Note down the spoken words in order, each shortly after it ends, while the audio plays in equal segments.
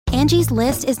Angie's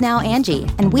List is now Angie,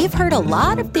 and we've heard a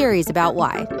lot of theories about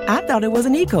why. I thought it was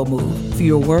an eco move.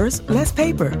 Fewer words, less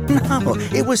paper. No,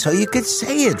 it was so you could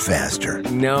say it faster.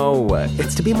 No,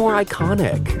 it's to be more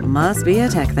iconic. Must be a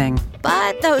tech thing.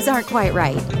 But those aren't quite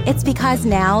right. It's because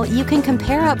now you can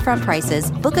compare upfront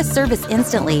prices, book a service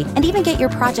instantly, and even get your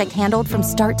project handled from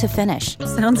start to finish.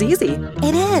 Sounds easy.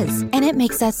 It is, and it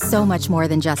makes us so much more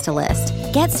than just a list.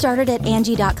 Get started at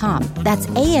Angie.com. That's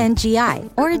ANGI,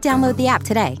 or download the app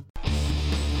today.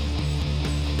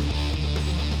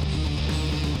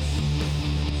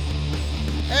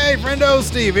 Hey, friendo,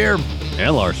 Steve here.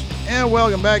 And Lars. And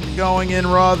welcome back to Going In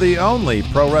Raw, the only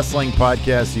pro wrestling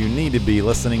podcast you need to be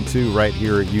listening to right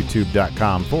here at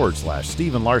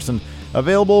youtube.com/Steven Larson.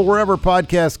 Available wherever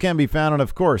podcasts can be found. And,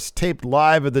 of course, taped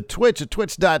live at the Twitch at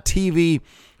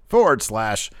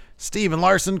twitch.tv/Steven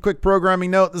Larson. Quick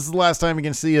programming note. This is the last time you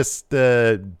can see us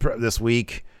this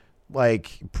week.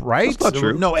 Like, right? That's not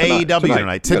true. No, AEW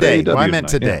tonight. Today. AEW I meant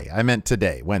tonight, today. yeah. I meant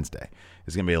today, Wednesday.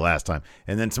 It's going to be the last time.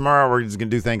 And then tomorrow we're just going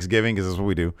to do Thanksgiving because that's what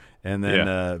we do. And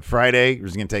then Friday we're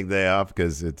just going to take the day off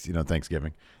because it's,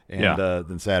 Thanksgiving. And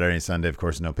then Saturday and Sunday, of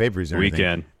course, no pay-per-views or anything.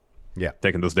 Weekend. Yeah.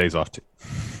 Taking those days off, too.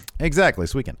 Exactly.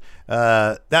 It's weekend.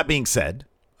 That being said,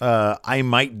 I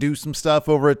might do some stuff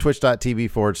over at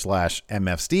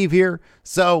twitch.tv/MFSteve here.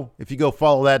 So if you go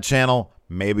follow that channel,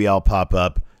 maybe I'll pop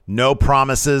up. No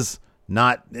promises.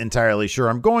 Not entirely sure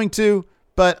I'm going to.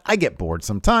 But I get bored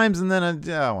sometimes, and then I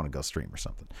want to go stream or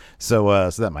something. So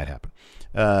that might happen.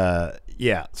 So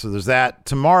there's that.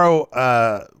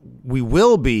 Tomorrow, we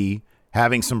will be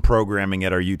having some programming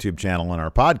at our YouTube channel and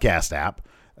our podcast app,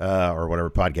 or whatever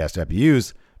podcast app you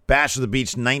use. Bash of the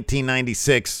Beach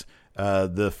 1996,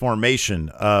 the formation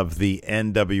of the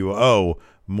NWO.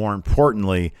 More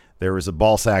importantly, there was a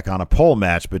ball sack on a pole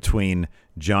match between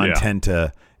John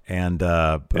Tenta and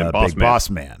Big Boss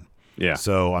Man. Yeah.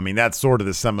 So, I mean, that's sort of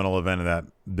the seminal event of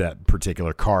that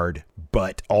particular card,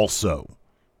 but also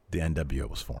the NWO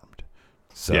was formed.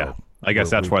 So, yeah, I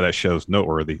guess that's why that show's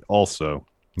noteworthy also.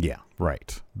 Yeah,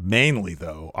 right. Mainly,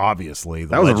 though, obviously,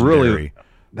 that was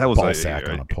ball sack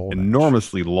on a pole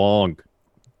enormously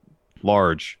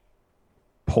large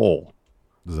pole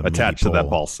attached to that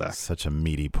ball sack. Such a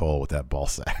meaty pole with that ball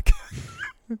sack.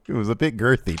 It was a bit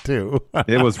girthy, too.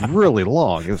 It was really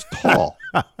long. It was tall.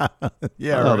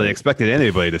 Yeah, I don't know they expected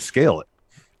anybody to scale it.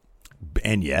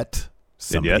 And yet,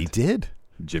 somebody did.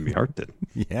 Jimmy Hart did.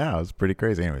 Yeah, it was pretty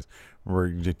crazy. Anyways, we're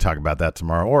going to talk about that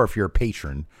tomorrow. Or if you're a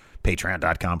patron,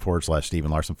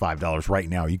 patreon.com/Steven Larson, $5 right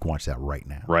now. You can watch that right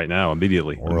now. Right now,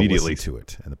 immediately. Or listen to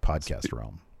it in the podcast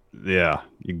realm. Yeah,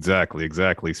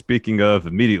 exactly. Speaking of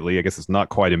immediately, I guess it's not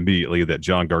quite immediately that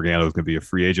John Gargano is going to be a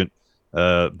free agent.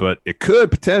 But it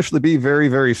could potentially be very,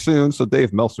 very soon. So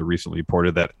Dave Meltzer recently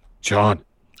reported that John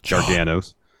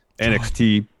Gargano's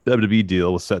NXT WWE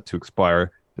deal was set to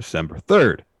expire December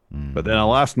 3rd. But then on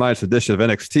last night's edition of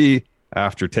NXT,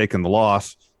 after taking the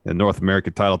loss in North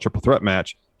American title triple threat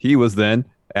match, he was then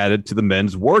added to the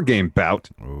men's War Game bout,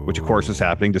 which of course is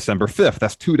happening December 5th.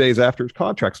 That's 2 days after his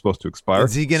contract's supposed to expire.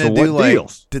 Is he going to do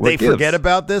did they forget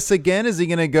about this again? Is he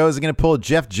going to pull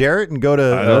Jeff Jarrett and go to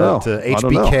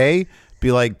HBK,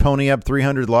 be like pony up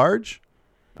 300 large?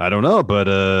 I don't know, but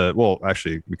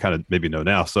actually we kind of maybe know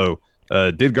now. So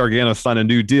did Gargano sign a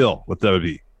new deal with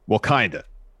WWE? Well, kind of.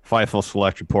 Fightful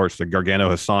Select reports that Gargano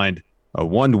has signed a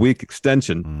 1-week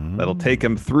extension that'll take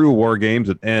him through War Games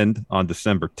that end on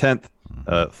December 10th.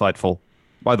 Fightful,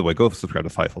 by the way, go subscribe to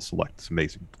Fightful Select. It's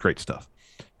amazing. Great stuff.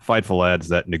 Fightful adds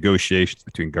that negotiations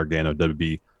between Gargano and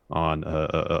WB on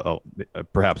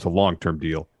perhaps a long-term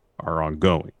deal are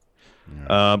ongoing.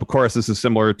 Of course, this is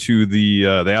similar to the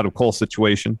Adam Cole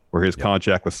situation where his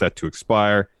contract was set to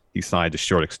expire. He signed a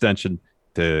short extension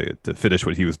to finish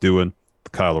what he was doing,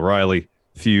 the Kyle O'Reilly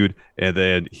feud, and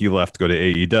then he left to go to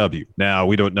AEW. Now,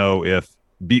 we don't know if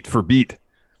beat for beat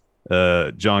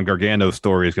John Gargano's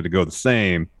story is going to go the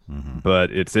same, but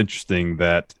it's interesting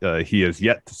that he has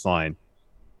yet to sign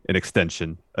an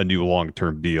extension, a new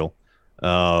long-term deal.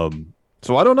 So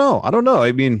I don't know.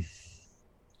 I mean,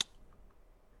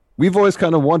 we've always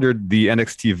kind of wondered the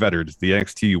NXT veterans, the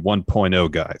NXT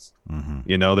 1.0 guys.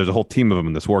 You know, there's a whole team of them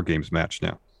in this War Games match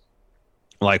now.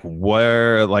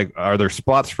 Are there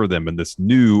spots for them in this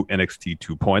new NXT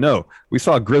 2.0? We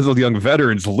saw grizzled young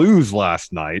veterans lose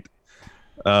last night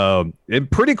in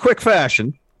pretty quick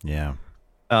fashion. Yeah.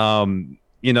 And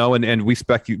we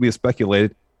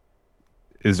speculated,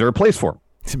 is there a place for them?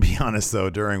 To be honest, though,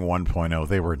 during 1.0,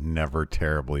 they were never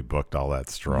terribly booked all that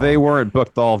strong. They weren't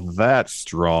booked all that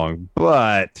strong,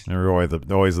 but they were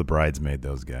always the bridesmaid,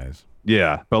 those guys.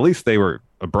 Yeah, but at least they were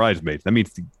a bridesmaid. That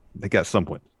means they got some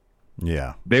win.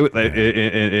 Yeah. They would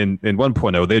in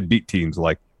 1.0, they'd beat teams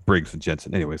like Briggs and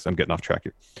Jensen. Anyways, I'm getting off track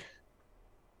here.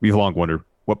 We've long wondered,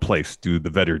 what place do the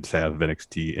veterans have of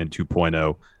NXT in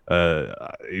 2.0?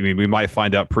 I mean, we might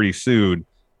find out pretty soon,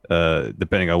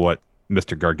 depending on what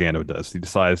Mr. Gargano does. He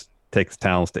decides, takes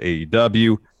talents to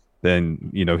AEW, then,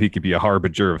 you know, he could be a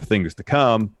harbinger of things to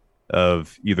come,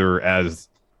 of either as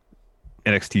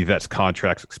NXT vets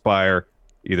contracts expire,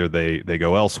 either they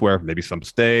go elsewhere, maybe some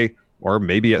stay, or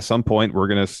maybe at some point we're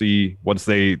going to see, once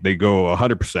they go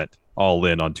 100% all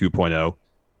in on 2.0,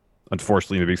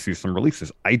 unfortunately, maybe see some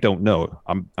releases. I don't know.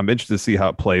 I'm interested to see how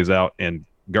it plays out. And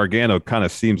Gargano kind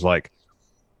of seems like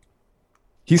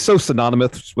he's so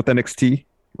synonymous with NXT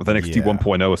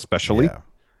 1.0 especially,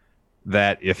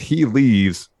 that if he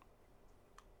leaves,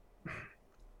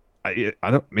 I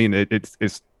don't mean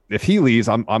it's if he leaves,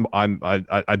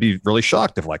 I'd be really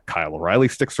shocked if like Kyle O'Reilly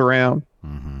sticks around.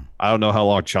 Mm-hmm. I don't know how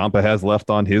long Ciampa has left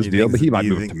on his deal, but he might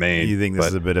move to Maine. You think this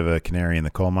is a bit of a canary in the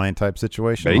coal mine type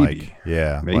situation? Maybe.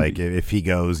 Maybe. Like if he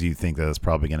goes, you think that it's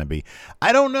probably going to be.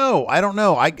 I don't know.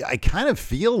 I kind of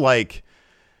feel like.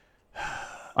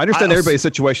 I understand everybody's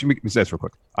situation. Let me say this real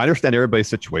quick. I understand everybody's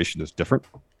situation is different.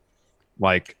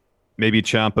 Like maybe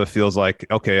Ciampa feels like,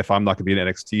 okay, if I'm not going to be in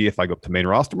NXT, if I go up to main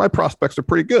roster, my prospects are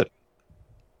pretty good.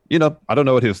 You know, I don't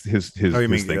know what his you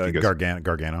mean thinking is.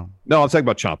 Gargano? No, I'm talking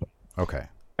about Ciampa. Okay.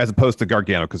 As opposed to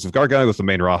Gargano, because if Gargano goes to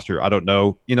main roster, I don't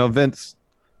know. You know, Vince,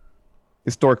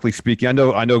 historically speaking, I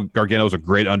know Gargano's a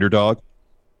great underdog.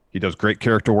 He does great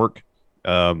character work.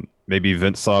 Maybe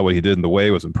Vince saw what he did in the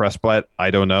way, was impressed by it.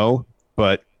 I don't know.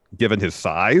 But given his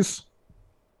size,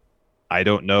 I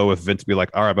don't know if Vince would be like,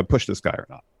 all right, I'm going to push this guy or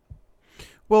not.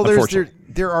 Well,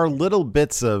 there are little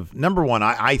bits of, number one,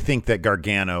 I think that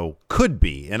Gargano could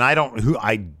be, and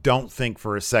I don't think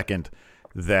for a second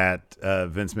that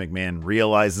Vince McMahon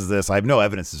realizes this. I have no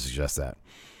evidence to suggest that.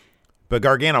 But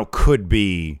Gargano could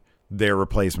be their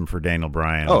replacement for Daniel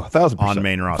Bryan 1,000%. On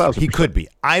main roster. 1,000%. He could be.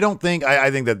 I don't think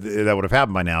I think that would have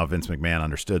happened by now if Vince McMahon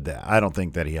understood that. I don't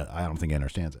think he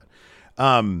understands it.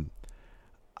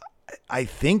 I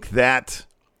think that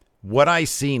what I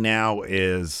see now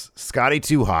is Scotty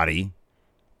 2 Hotty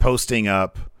posting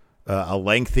up a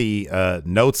lengthy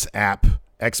notes app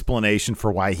explanation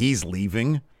for why he's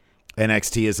leaving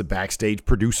NXT as a backstage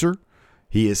producer.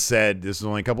 He has said, this is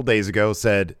only a couple days ago,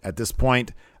 said at this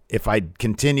point, if I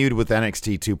continued with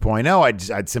NXT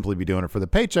 2.0, I'd simply be doing it for the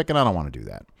paycheck, and I don't want to do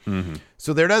that. Mm-hmm.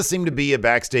 So there does seem to be a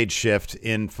backstage shift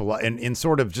in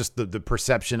sort of just the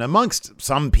perception amongst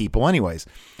some people anyways.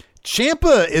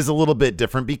 Ciampa is a little bit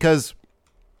different because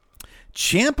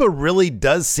Ciampa really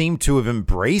does seem to have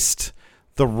embraced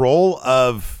the role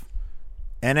of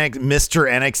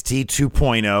Mr. NXT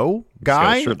 2.0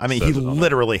 guy. I mean, he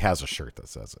literally has a shirt that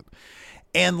says it.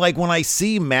 And like when I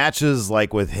see matches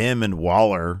like with him and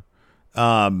Waller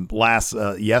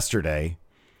yesterday,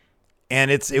 and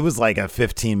it was like a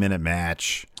 15-minute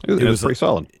match. It was pretty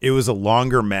solid. It was a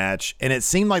longer match, and it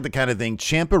seemed like the kind of thing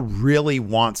Ciampa really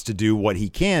wants to do what he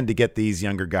can to get these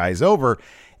younger guys over.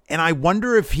 And I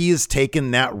wonder if he has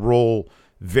taken that role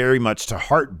very much to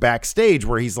heart backstage,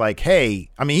 where he's like, hey,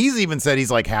 I mean, he's even said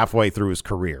he's like halfway through his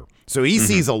career. So he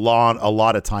sees a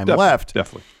lot of time left.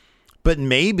 Definitely. But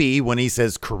maybe when he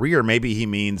says career, maybe he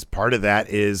means part of that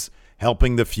is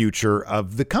helping the future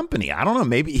of the company. I don't know.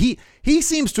 Maybe he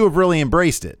seems to have really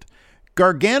embraced it.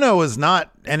 Gargano is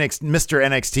not Mr.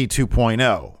 NXT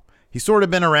 2.0. He's sort of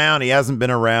been around. He hasn't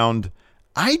been around.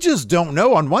 I just don't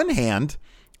know. On one hand,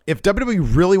 if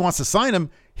WWE really wants to sign him,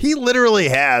 he literally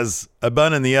has a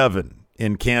bun in the oven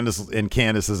in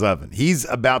Candice's oven. He's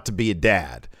about to be a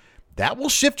dad. That will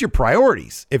shift your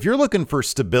priorities. If you're looking for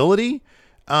stability,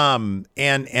 and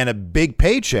a big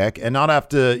paycheck and not have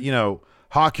to,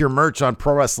 hawk your merch on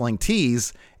Pro Wrestling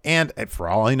Tees and for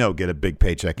all I know, get a big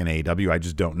paycheck in AEW. I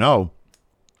just don't know.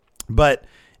 But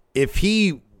if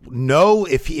he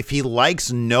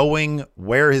likes knowing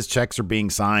where his checks are being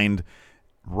signed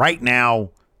right now,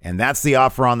 and that's the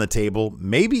offer on the table,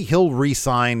 maybe he'll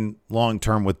re-sign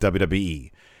long-term with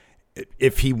WWE.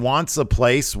 If he wants a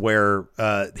place where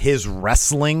his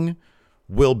wrestling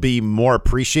will be more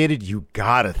appreciated, you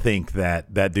gotta think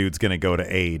that dude's gonna go to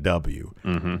AEW.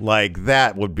 Mm-hmm. Like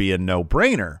that would be a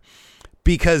no-brainer,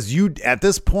 because at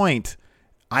this point,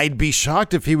 I'd be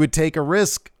shocked if he would take a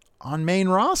risk on main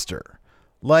roster.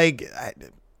 Like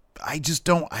I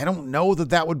don't know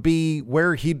that would be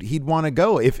where he'd want to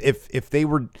go. If they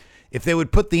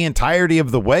would put the entirety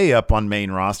of the way up on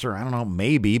main roster, I don't know,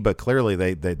 maybe, but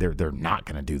clearly they're not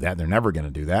going to do that. They're never going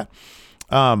to do that.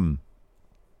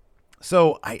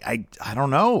 So I don't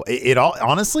know. It all,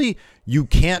 honestly, you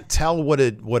can't tell what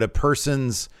a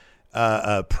person's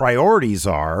priorities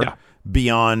are. Yeah.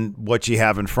 Beyond what you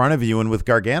have in front of you. And with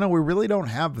Gargano, we really don't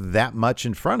have that much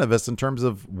in front of us in terms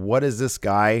of what does this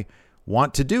guy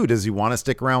want to do? Does he want to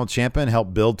stick around with Ciampa and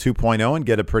help build 2.0 and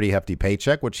get a pretty hefty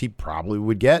paycheck, which he probably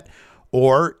would get?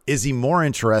 Or is he more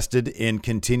interested in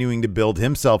continuing to build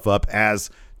himself up as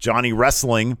Johnny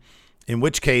Wrestling, in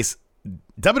which case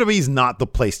WWE is not the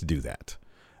place to do that.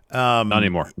 Not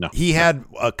anymore. No. He had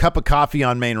a cup of coffee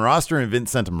on main roster and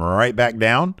Vince sent him right back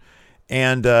down.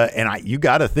 And you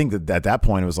got to think that at that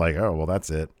point it was like, oh, well, that's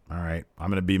it. All right, I'm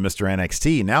going to be Mr.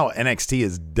 NXT. Now NXT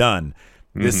is done.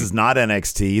 This is not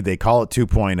NXT. They call it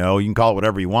 2.0. You can call it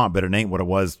whatever you want, but it ain't what it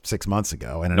was 6 months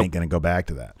ago, and it ain't going to go back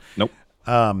to that. Nope.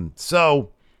 So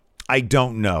I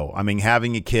don't know. I mean,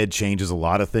 having a kid changes a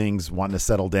lot of things, wanting to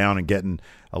settle down and getting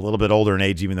a little bit older in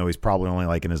age, even though he's probably only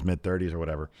like in his mid-30s or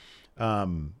whatever,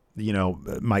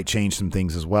 might change some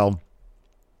things as well.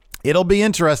 It'll be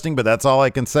interesting, but that's all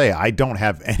I can say. I don't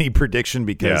have any prediction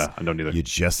because I don't either. You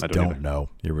just don't know.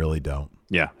 You really don't.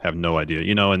 Yeah, have no idea.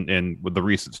 And with the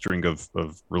recent string of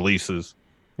releases,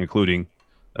 including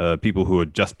people who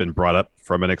had just been brought up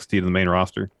from NXT to the main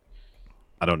roster,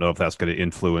 I don't know if that's going to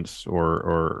influence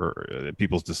or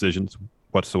people's decisions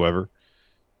whatsoever.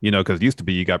 Because it used to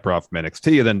be you got brought from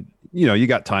NXT and then, you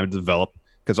got time to develop.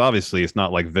 Because obviously it's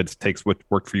not like Vince takes what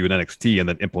worked for you in NXT and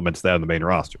then implements that in the main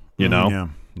roster,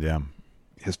 Yeah.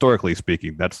 Historically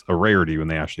speaking, that's a rarity when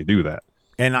they actually do that.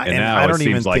 And now I don't it seems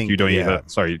even like think, you don't even.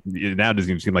 Sorry, now it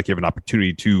doesn't even seem like you have an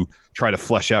opportunity to try to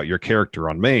flesh out your character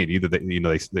on main. Either they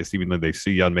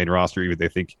see you on main roster, either they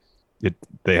think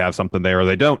they have something there or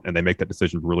they don't, and they make that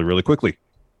decision really, really quickly,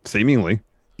 seemingly.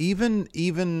 Even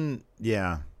in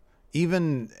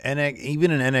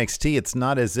NXT, it's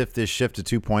not as if this shift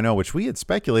to 2.0, which we had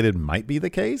speculated might be the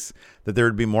case, that there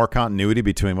would be more continuity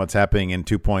between what's happening in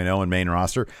 2.0 and main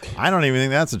roster. I don't even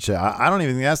think that's I don't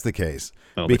even think that's the case,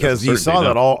 because you saw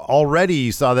that already.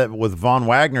 You saw that with Von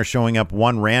Wagner showing up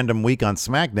one random week on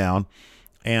SmackDown,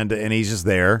 and he's just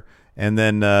there, and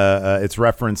then it's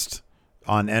referenced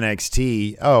on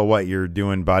NXT. Oh, what, you're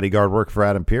doing bodyguard work for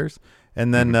Adam Pearce,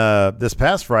 and then this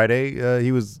past Friday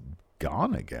he was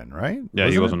gone again, right? Yeah,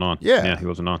 he wasn't on. Yeah, he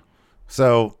wasn't on.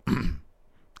 So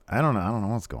I don't know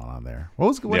what's going on there.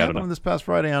 What happened this past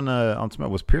Friday on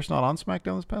SmackDown? Was Pierce not on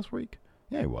SmackDown this past week?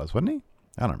 Yeah, he was, wasn't he?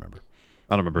 I don't remember.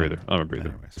 I don't remember either.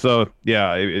 Anyways. So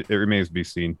yeah, it remains to be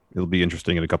seen. It'll be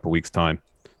interesting in a couple weeks' time.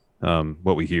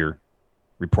 What we hear,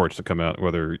 reports to come out,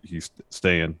 whether he's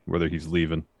staying, whether he's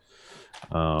leaving,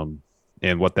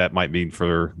 and what that might mean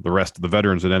for the rest of the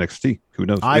veterans in NXT. Who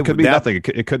knows? It could be nothing.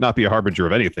 It could not be a harbinger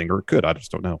of anything, or it could. I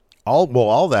just don't know.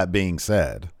 All that being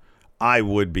said, I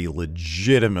would be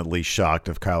legitimately shocked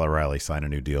if Kyle O'Reilly signed a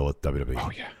new deal with WWE.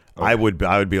 Oh yeah. I would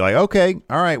be like, okay,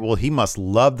 all right. Well, he must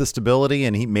love the stability,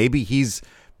 and he's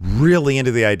really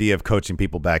into the idea of coaching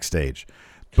people backstage.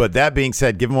 But that being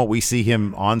said, given what we see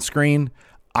him on screen,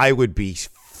 I would be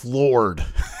floored.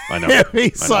 I know. If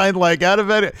he signed like out of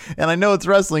it, and I know it's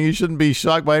wrestling, you shouldn't be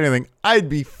shocked by anything. I'd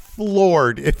be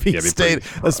floored if he stayed,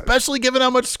 especially given how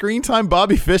much screen time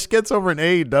Bobby Fish gets over in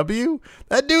AEW.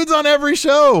 That dude's on every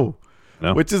show,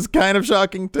 which is kind of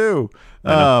shocking too.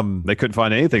 They couldn't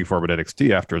find anything for him at NXT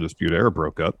after the Dispute Era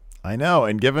broke up. I know,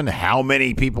 and given how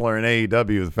many people are in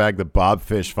AEW, the fact that Bob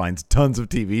Fish finds tons of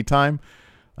TV time.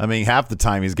 I mean, half the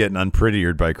time he's getting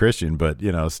unprettiered by Christian, but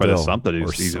still, but it's something.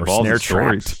 He's involved in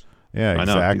stories. Yeah,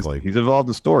 exactly. He's involved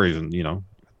in stories, and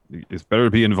it's better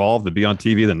to be involved than be on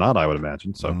TV than not, I would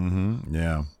imagine. So,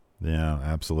 yeah,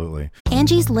 absolutely.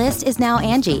 Angie's List is now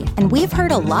Angie, and we've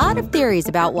heard a lot of theories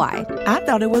about why. I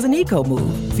thought it was an eco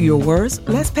move. Fewer words,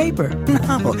 less paper.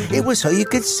 No, it was so you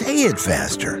could say it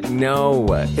faster. No,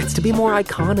 it's to be more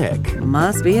iconic.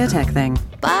 Must be a tech thing.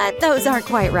 But those aren't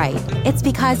quite right. It's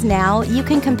because now you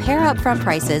can compare upfront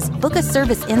prices, book a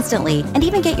service instantly, and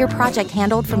even get your project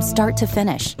handled from start to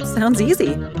finish. Sounds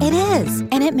easy. It is,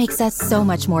 and it makes us so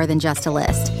much more than just a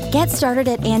list. Get started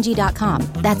at Angie.com.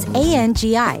 That's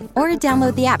ANGI, or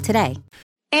download the app today.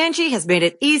 Angie has made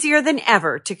it easier than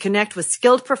ever to connect with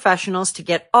skilled professionals to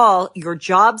get all your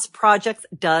jobs projects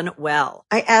done well.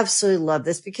 I absolutely love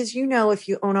this because, if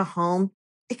you own a home,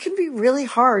 it can be really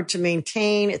hard to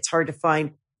maintain. It's hard to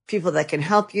find people that can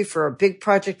help you for a big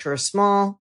project or a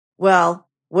small. Well,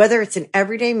 whether it's in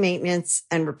everyday maintenance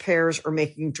and repairs or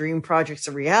making dream projects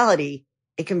a reality,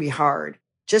 it can be hard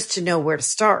just to know where to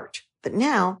start. But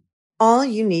now all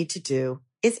you need to do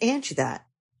is Angie that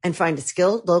and find a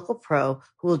skilled local pro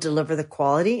who will deliver the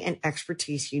quality and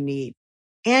expertise you need.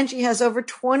 Angie has over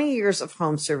 20 years of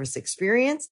home service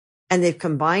experience, and they've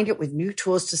combined it with new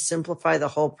tools to simplify the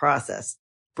whole process.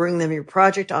 Bring them your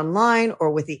project online or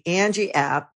with the Angie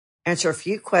app answer a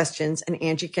few questions, and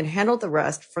Angie can handle the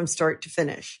rest from start to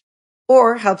finish.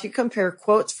 Or help you compare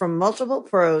quotes from multiple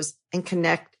pros and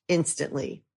connect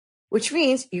instantly. Which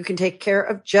means you can take care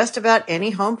of just about any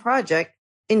home project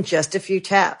in just a few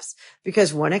taps.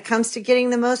 Because when it comes to getting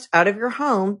the most out of your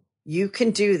home, you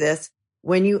can do this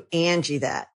when you Angie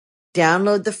that.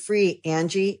 Download the free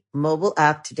Angie mobile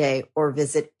app today or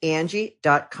visit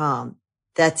Angie.com.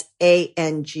 That's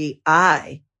ANGI.com.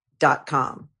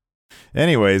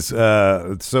 Anyways,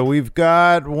 so we've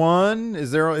got one.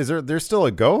 There's still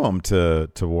a go home to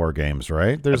War Games,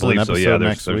 right? There's an episode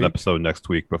there's an episode next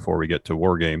week before we get to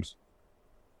War Games.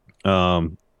 Yeah,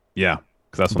 because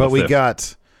that's but we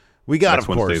got next of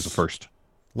course Wednesday's the first.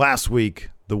 Last week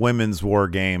the women's War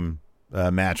Game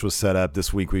match was set up.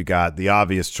 This week we got the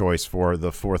obvious choice for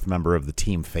the fourth member of the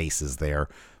Team Faces there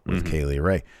with Kaylee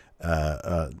Ray.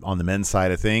 On the men's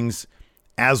side of things,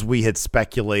 as we had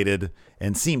speculated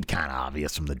and seemed kind of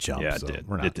obvious from the jump, yeah, so did.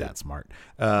 we're not that smart.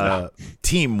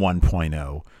 Team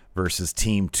 1.0 versus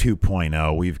Team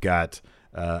 2.0. We've got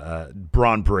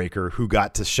Braun Breaker, who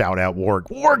got to shout out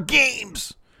War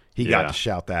Games. He got to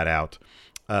shout that out.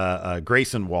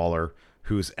 Grayson Waller,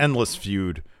 whose endless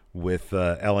feud with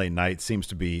LA Knight seems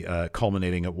to be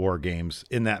culminating at War Games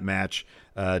in that match.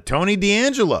 Tony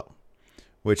D'Angelo,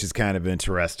 which is kind of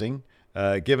interesting,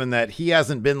 given that he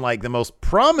hasn't been like the most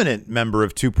prominent member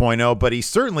of 2.0, but he's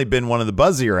certainly been one of the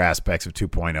buzzier aspects of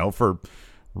 2.0 for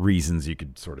reasons you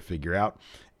could sort of figure out.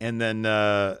 And then,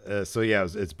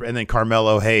 and then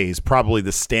Carmelo Hayes, probably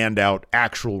the standout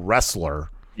actual wrestler.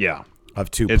 Yeah.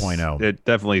 Of 2.0. It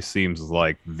definitely seems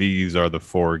like these are the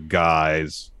four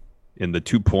guys in the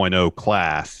 2.0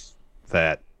 class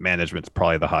that management's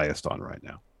probably the highest on right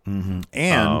now. Mm-hmm.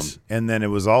 And then it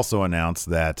was also announced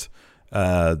that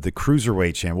the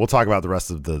Cruiserweight champion, we'll talk about the rest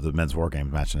of the men's War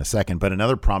Games match in a second, but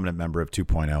another prominent member of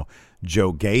 2.0,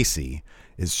 Joe Gacy,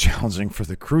 is challenging for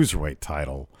the Cruiserweight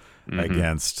title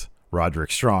against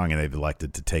Roderick Strong, and they've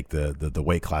elected to take the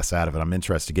weight class out of it. I'm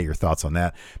interested to get your thoughts on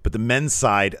that. But the men's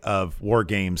side of War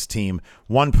Games Team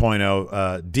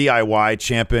 1.0, DIY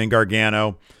champion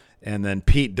Gargano, and then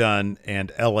Pete Dunne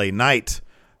and LA Knight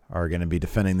are going to be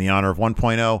defending the honor of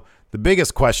 1.0. The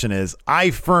biggest question is, I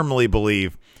firmly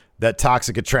believe that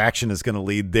Toxic Attraction is going to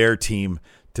lead their team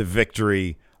to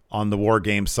victory on the War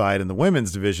Games side in the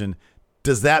women's division.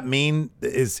 Does that mean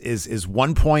is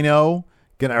 1.0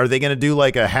 are they going to do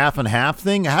like a half and half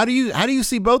thing? How do you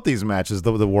see both these matches,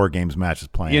 the War Games matches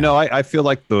playing? You know, I feel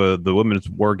like the women's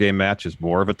War Game match is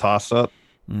more of a toss up.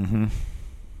 Mm-hmm.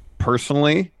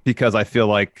 Personally, because I feel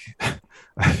like,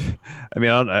 I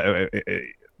mean, I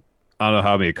don't know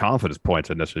how many confidence points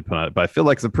I necessarily put on it, but I feel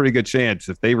like it's a pretty good chance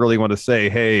if they really want to say,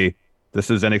 hey, this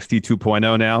is NXT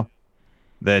 2.0 now,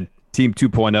 then Team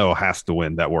 2.0 has to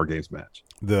win that War Games match.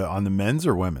 On the men's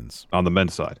or women's? On the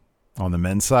men's side. On the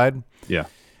men's side? Yeah.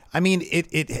 I mean,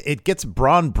 it gets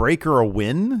Braun Breaker a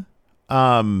win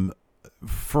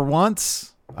for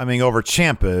once. I mean, over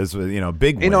Ciampa is,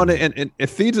 big win. And it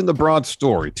feeds in the Braun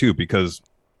story, too, because,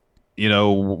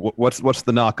 what's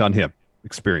the knock on him?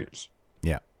 Experience.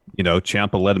 Yeah.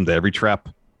 Ciampa led him to every trap,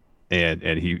 and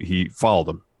he followed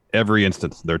him every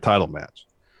instance in their title match.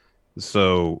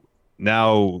 So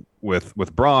now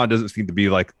with Braun, doesn't seem to be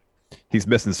like he's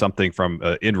missing something from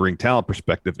an in-ring talent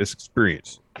perspective. It's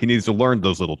experience. He needs to learn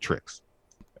those little tricks,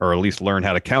 or at least learn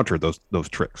how to counter those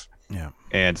tricks. Yeah.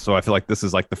 And so I feel like this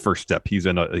is like the first step. He's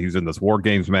in this War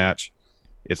Games match.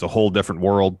 It's a whole different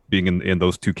world being in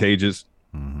those two cages.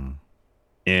 Mm-hmm.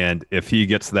 And if he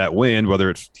gets that win, whether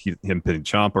it's him pinning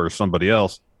Ciampa or somebody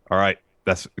else, all right,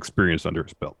 that's experience under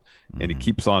his belt. Mm-hmm. And he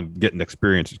keeps on getting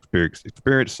experience.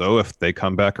 So if they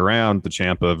come back around to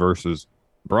Ciampa versus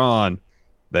Braun,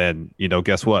 then,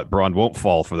 guess what? Braun won't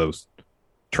fall for those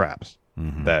traps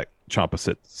that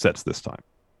Ciampa sets this time.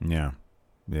 Yeah.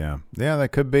 Yeah,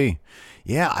 that could be.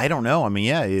 Yeah, I don't know. I mean,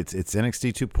 yeah, it's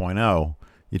NXT 2.0.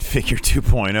 You'd figure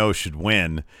 2.0 should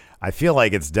win. I feel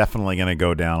like it's definitely going to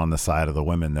go down on the side of the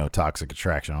women, though. Toxic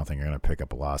Attraction, I don't think you're going to pick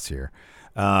up a loss here.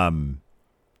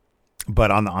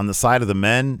 But on the side of the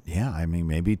men, yeah, I mean,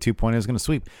 maybe 2.0 is going to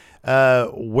sweep.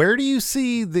 Where do you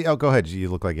see the? Oh, go ahead. You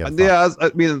look like you have. Yeah,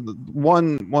 I mean,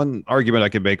 one argument I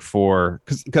could make for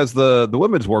because the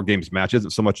women's War Games match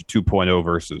isn't so much a 2.0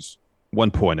 versus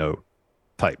 1.0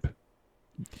 type.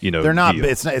 They're not. Deal.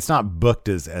 It's not booked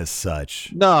as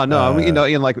such. No. I mean,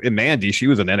 in Mandy, she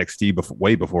was in NXT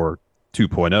way before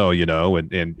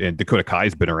 2.0. And Dakota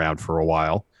Kai's been around for a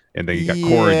while, and then you got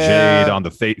Cora Jade on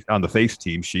the face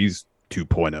team. She's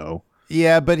 2.0.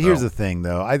 Yeah, but here's the thing,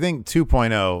 though. I think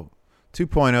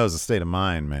 2.0 is a state of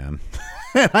mind, man.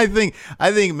 I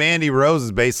think Mandy Rose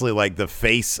is basically like the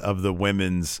face of the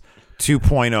women's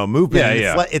 2.0 movement.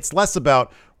 Yeah, It's less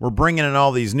about we're bringing in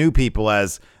all these new people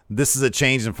as this is a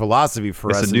change in philosophy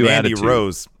for us. A new Mandy attitude.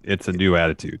 Rose. It's a new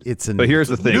attitude. But here's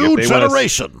the thing: new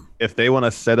generation. If they want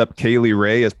to set up Kaylee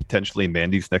Ray as potentially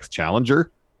Mandy's next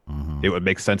challenger, it would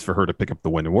make sense for her to pick up the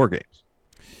win in War Games.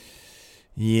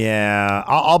 Yeah,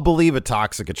 I'll believe a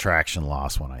Toxic Attraction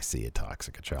loss when I see a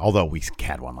Toxic Attraction. Although we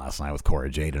had one last night with Cora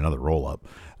Jade, another roll-up,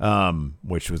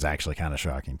 which was actually kind of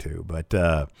shocking too. But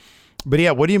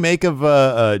yeah, what do you make of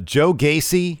Joe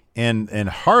Gacy and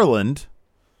Harland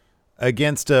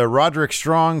against Roderick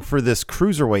Strong for this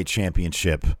Cruiserweight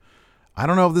Championship? I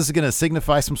don't know if this is going to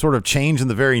signify some sort of change in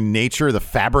the very nature, the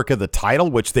fabric of the title,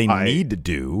 which they need to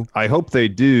do. I hope they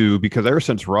do, because ever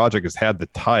since Roderick has had the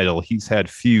title, he's had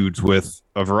feuds with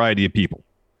a variety of people.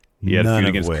 He had a feud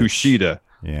against Kushida,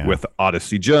 with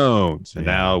Odyssey Jones, and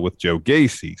now with Joe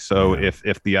Gacy. So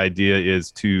if the idea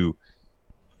is to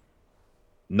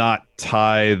not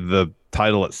tie the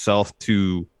title itself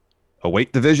to a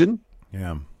weight division,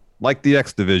 like the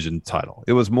X Division title,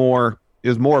 it was more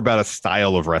about a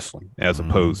style of wrestling as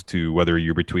opposed to whether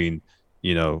you're between,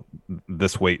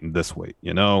 this weight and this weight,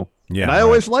 Yeah. And I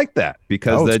always liked that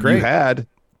because then you had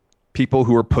people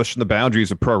who were pushing the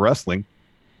boundaries of pro wrestling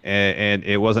and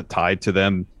it wasn't tied to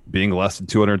them being less than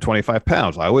 225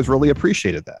 pounds. I always really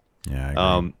appreciated that.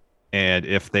 Yeah. And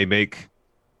if they make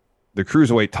the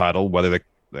Cruiserweight title, whether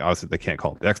obviously they can't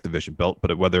call it the X Division belt,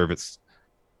 but whether it's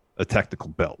a technical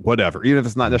belt, whatever, even if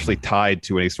it's not necessarily tied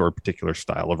to any sort of particular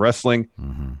style of wrestling,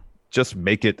 just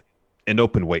make it an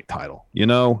open weight title,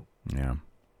 give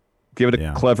it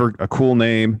a cool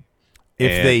name.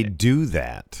 If they do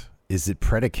that, is it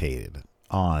predicated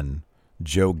on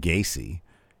Joe Gacy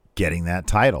getting that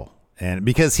title? And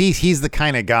because he's the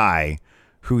kind of guy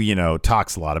who,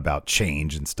 talks a lot about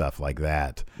change and stuff like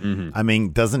that. I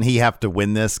mean, doesn't he have to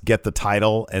win this, get the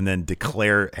title, and then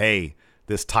declare, hey,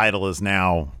 this title is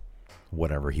now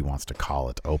whatever he wants to call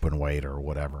it, open weight or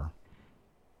whatever?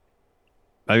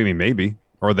 I mean, maybe,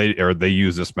 or they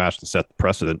use this match to set the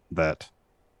precedent that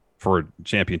for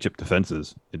championship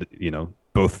defenses,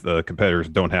 both competitors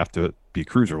don't have to be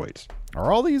cruiserweights.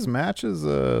 Are all these matches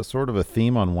sort of a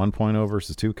theme on 1.0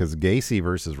 versus 2? Because Gacy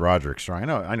versus Roderick Strong,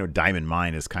 I know Diamond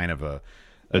Mine is kind of a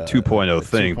 2.0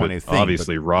 thing, but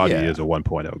obviously Roddy is a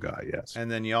 1.0 guy, yes.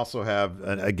 And then you also have,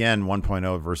 again,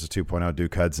 1.0 versus 2.0,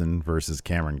 Duke Hudson versus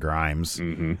Cameron Grimes.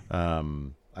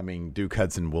 I mean, Duke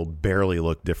Hudson will barely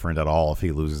look different at all if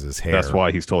he loses his hair. That's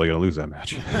why he's totally going to lose that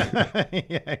match.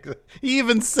 He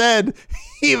even said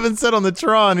on the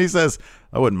Tron, he says,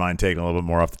 I wouldn't mind taking a little bit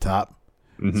more off the top.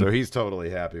 So he's totally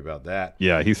happy about that.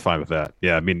 Yeah, he's fine with that.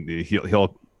 Yeah, I mean,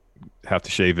 he'll have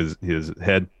to shave his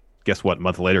head. Guess what? A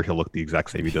month later, he'll look the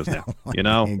exact same he does now.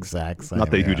 Exact same.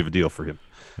 Not that huge of a deal for him.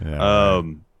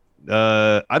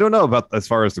 Yeah, I don't know about as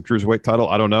far as the Cruiserweight title.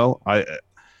 I don't know.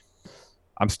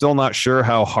 I'm still not sure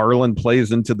how Harland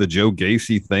plays into the Joe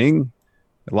Gacy thing.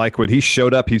 Like when he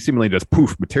showed up, he seemingly just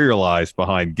materialized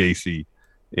behind Gacy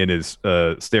in his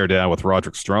stare down with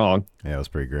Roderick Strong. Yeah, it was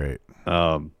pretty great.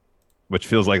 Which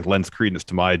feels like lends credence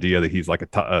to my idea that he's like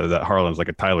that Harland's like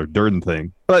a Tyler Durden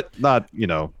thing, but not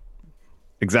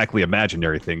exactly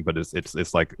imaginary thing. But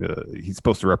it's like he's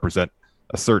supposed to represent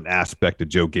a certain aspect of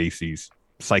Joe Gacy's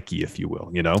psyche, if you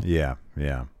will. Yeah.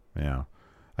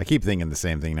 I keep thinking the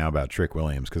same thing now about Trick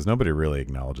Williams because nobody really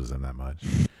acknowledges him that much.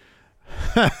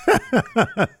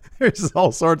 There's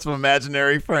all sorts of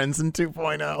imaginary friends in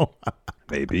 2.0.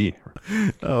 Maybe.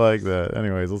 I like that.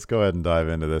 Anyways, let's go ahead and dive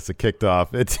into this. It kicked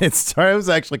off. It was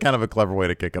actually kind of a clever way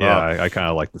to kick it off. Yeah, I kind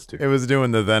of like this too. It was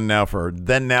doing the then now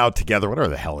together, whatever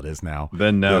the hell it is now.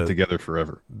 Then now together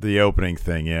forever. The opening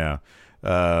thing, yeah.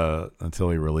 Until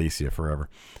we release you forever.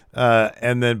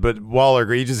 But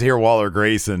Waller, you just hear Waller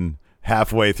Grayson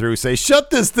halfway through say, "Shut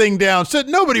this thing down!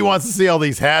 Nobody wants to see all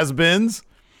these has-beens."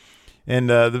 And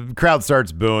the crowd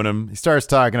starts booing him. He starts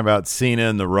talking about Cena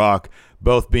and The Rock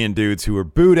both being dudes who were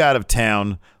booed out of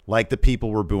town like the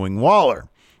people were booing Waller.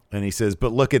 And he says,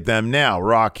 but look at them now.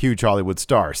 Rock, huge Hollywood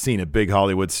star. Cena, big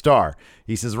Hollywood star.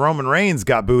 He says Roman Reigns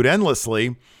got booed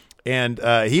endlessly, and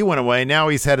he went away. Now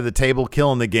he's head of the table,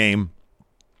 killing the game.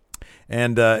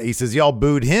 And he says, y'all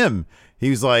booed him. He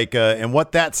was like, and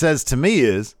what that says to me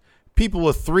is people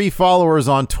with 3 followers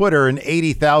on Twitter and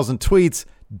 80,000 tweets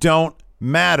don't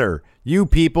matter. You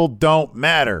people don't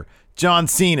matter. John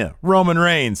Cena, Roman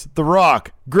Reigns, The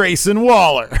Rock, Grayson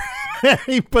Waller.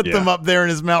 He put them up there in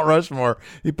his Mount Rushmore.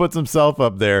 He puts himself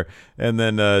up there. And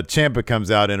then Ciampa comes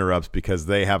out, interrupts because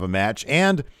they have a match.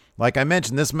 And like I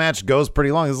mentioned, this match goes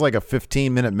pretty long. This is like a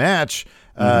 15-minute match.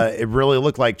 It really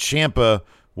looked like Ciampa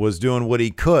was doing what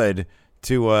he could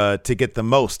to get the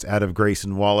most out of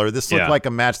Grayson Waller. This looked like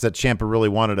a match that Ciampa really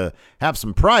wanted to have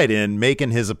some pride in,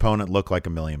 making his opponent look like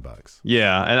 $1 million.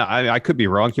 Yeah, and I could be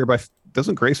wrong here, but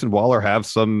doesn't Grayson Waller have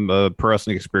some pro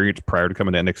wrestling experience prior to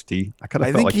coming to NXT? I kind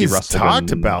of felt like he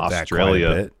wrestled in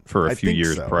Australia for a few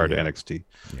years prior to NXT.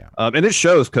 Yeah. And it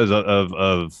shows because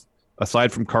of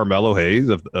aside from Carmelo Hayes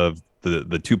of the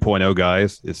 2.0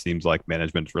 guys, it seems like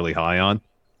management's really high on.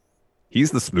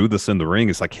 He's the smoothest in the ring.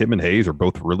 It's like him and Hayes are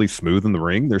both really smooth in the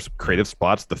ring. There's some creative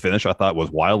spots. The finish I thought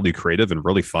was wildly creative and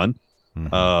really fun.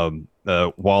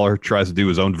 Mm-hmm. Waller tries to do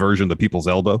his own version of the People's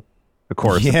Elbow. Of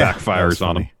course, it backfires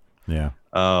on him. Yeah.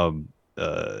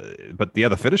 But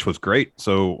the finish was great.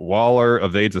 So Waller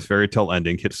evades a fairy tale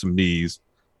ending, hits some knees,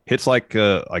 hits like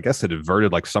I guess it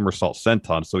inverted like somersault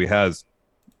senton. So he has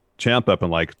Ciampa up in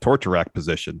like torture rack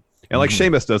position. And like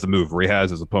Sheamus does a move where he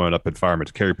has his opponent up in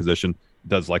fireman's carry position,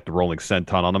 does like the rolling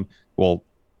senton on him. Well,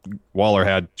 Waller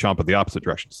had Ciampa the opposite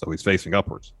direction, so he's facing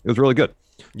upwards. It was really good.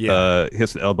 Yeah.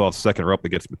 Hits the elbow off the second rope that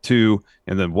gets him 2,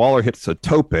 and then Waller hits a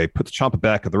tope, puts Ciampa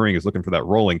back in the ring, is looking for that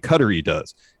rolling cutter he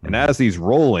does. And as he's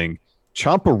rolling,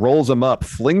 Ciampa rolls him up,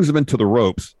 flings him into the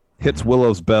ropes, hits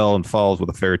Willow's bell, and follows with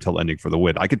a fairy tale ending for the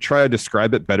win. I could try to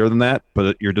describe it better than that,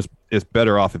 but it's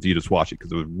better off if you just watch it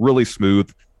because it was really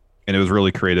smooth and it was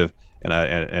really creative, and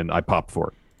I popped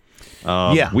for it.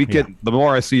 The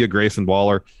more I see of Grayson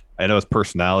Waller, I know his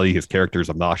personality, his character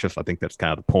is obnoxious. I think that's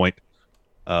kind of the point.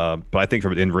 But I think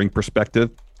from an in-ring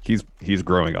perspective, he's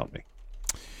growing on me.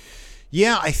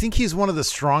 Yeah, I think he's one of the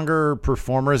stronger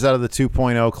performers out of the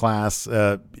 2.0 class.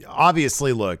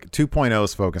 Obviously, look, 2.0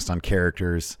 is focused on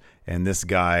characters, and this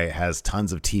guy has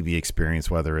tons of TV experience,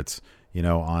 whether it's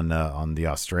on the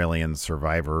Australian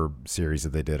Survivor series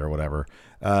that they did or whatever.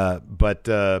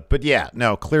 But yeah,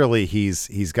 no, clearly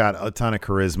he's got a ton of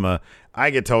charisma. I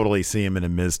could totally see him in a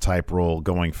Miz type role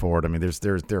going forward. I mean,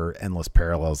 there are endless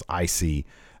parallels I see.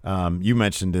 You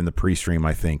mentioned in the pre-stream,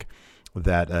 I think,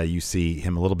 that you see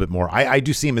him a little bit more. I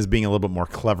do see him as being a little bit more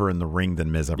clever in the ring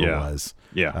than Miz ever was.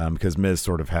 Yeah. Because Miz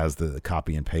sort of has the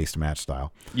copy and paste match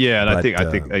style. Yeah, and I think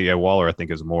Waller I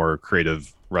think is a more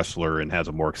creative wrestler and has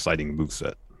a more exciting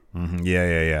moveset. Mm-hmm.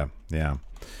 Yeah.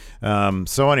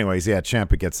 So anyways,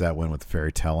 Ciampa gets that win with the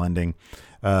fairy tale ending.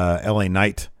 LA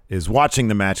Knight is watching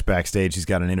the match backstage. He's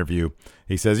got an interview.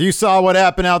 He says, "You saw what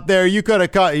happened out there. You could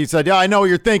have He said, "Yeah, I know what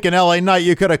you're thinking, LA Knight.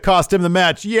 You could have cost him the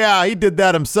match." "Yeah, he did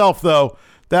that himself, though.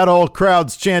 That old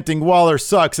crowd's chanting Waller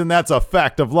sucks, and that's a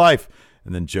fact of life."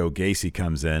 And then Joe Gacy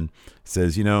comes in,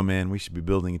 says, "Man, we should be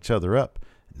building each other up,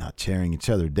 not tearing each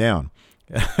other down."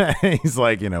 He's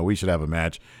like, we should have a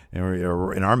match. And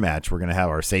in our match, we're going to have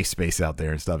our safe space out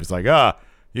there and stuff. He's like,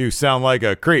 you sound like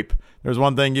a creep. There's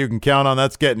one thing you can count on.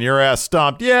 That's getting your ass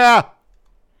stomped. Yeah.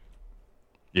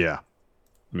 Yeah.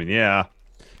 I mean, yeah.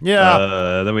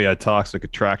 Yeah. Then we had Toxic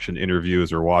Attraction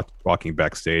interviews or walking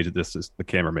backstage. This is the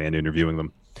cameraman interviewing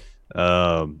them.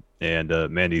 And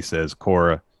Mandy says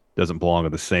Cora doesn't belong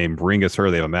in the same ring as her.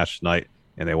 They have a match tonight.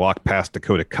 And they walk past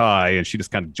Dakota Kai, and she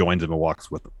just kind of joins them and walks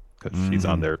with them because she's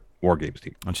on their War Games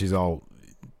team. And she's all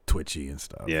twitchy and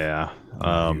stuff. Yeah.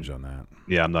 I'm huge on that.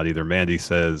 Yeah, I'm not either. Mandy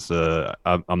says,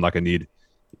 I'm not going to need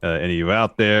any of you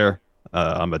out there.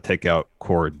 I'm going to take out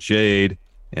Cora Jade.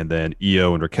 And then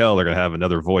Io and Raquel are going to have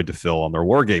another void to fill on their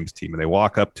War Games team. And they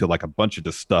walk up to like a bunch of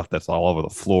this stuff that's all over the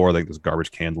floor. Like this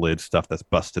garbage can lid stuff that's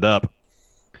busted up.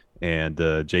 And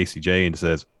JC Jane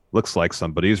says, "Looks like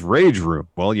somebody's rage room."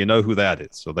 Well, you know who that is.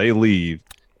 So they leave.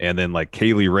 And then like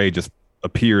Kaylee Ray just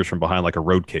appears from behind like a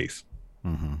road case.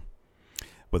 Mm-hmm.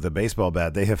 With a baseball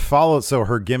bat. They have followed. So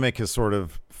her gimmick has sort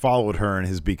of followed her and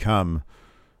has become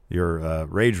your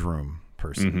rage room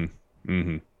person. Mm-hmm.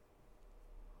 Mm-hmm.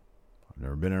 I've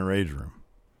never been in a rage room.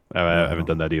 I haven't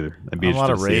done that either. I have a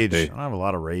lot of rage. I don't have a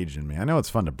lot of rage in me. I know it's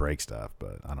fun to break stuff,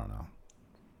 but I don't know.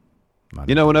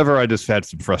 Whenever I just had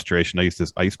some frustration, I used to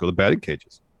go to the batting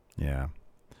cages. Yeah.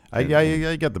 I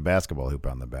got the basketball hoop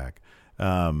on the back.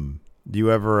 Do you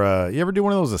ever do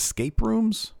one of those escape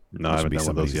rooms? No, I haven't done one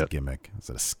of those yet. Gimmick. It's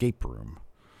an escape room.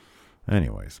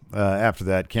 Anyways, after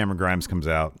that, Cameron Grimes comes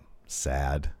out.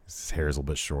 Sad. His hair is a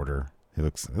little bit shorter. He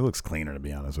looks cleaner, to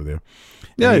be honest with you.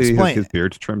 Yeah, his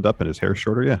beard's trimmed up and his hair's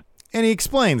shorter. Yeah. And he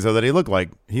explains though that he looked like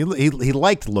he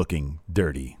liked looking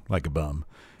dirty, like a bum.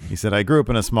 He said, "I grew up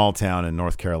in a small town in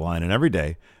North Carolina, and every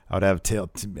day I would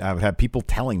have people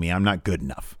telling me I'm not good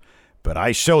enough, but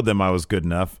I showed them I was good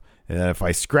enough. And that if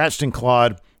I scratched and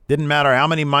clawed, didn't matter how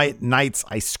many nights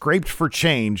I scraped for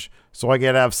change, so I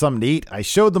could have something to eat. I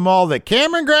showed them all that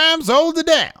Cameron Grimes holds it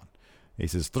down." He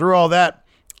says, "Through all that,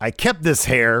 I kept this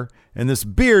hair and this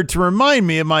beard to remind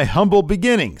me of my humble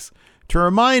beginnings. to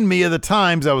remind me of the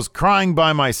times I was crying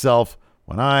by myself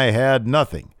when I had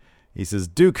nothing. He says,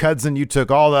 Duke Hudson, you took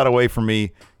all that away from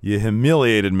me. You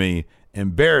humiliated me,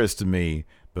 embarrassed me.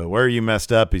 But where you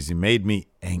messed up is you made me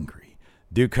angry.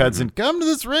 Duke Hudson, come to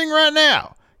this ring right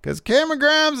now because Cameron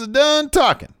Grimes is done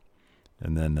talking.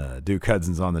 And then Duke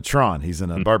Hudson's on the Tron. He's in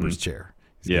a barber's chair.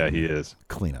 He is.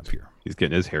 Clean up here. He's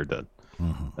getting his hair done.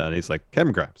 And he's like,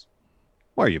 Cameron Grimes,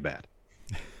 why are you mad?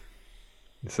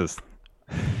 He says,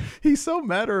 he's so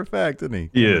matter of fact, isn't he?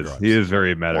 He is. He is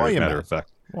very matter of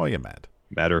fact. Why are you mad?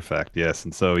 Matter of fact, yes.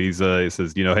 And so he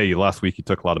says, hey, last week you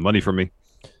took a lot of money from me,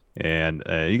 and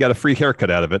you got a free haircut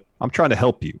out of it. I'm trying to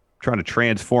help you, trying to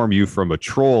transform you from a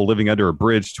troll living under a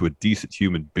bridge to a decent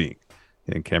human being.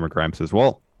 And Cameron Grimes says,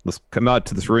 well, let's come out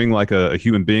to this ring like a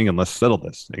human being and let's settle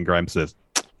this. And Grimes says,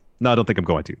 no, I don't think I'm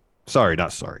going to. Sorry,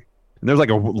 not sorry. And there's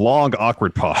like a long,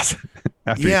 awkward pause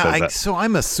after he says that. So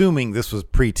I'm assuming this was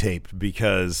pre-taped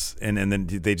because, and then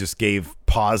they just gave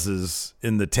pauses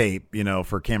in the tape,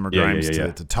 for Cameron Grimes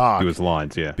to talk. Do his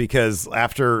lines, Because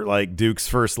after like Duke's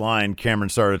first line, Cameron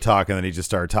started talking, and then he just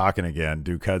started talking again.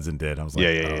 Duke Hudson did. I was like,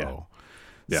 oh.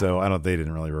 Yeah. So they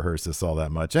didn't really rehearse this all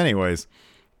that much. Anyways,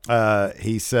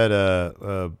 he said,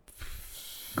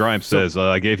 Grimes says,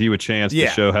 I gave you a chance to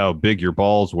show how big your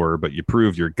balls were, but you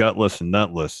proved you're gutless and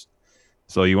nutless.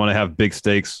 So you want to have big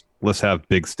stakes? Let's have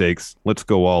big stakes. Let's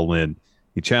go all in.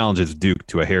 He challenges Duke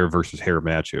to a hair versus hair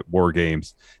match at War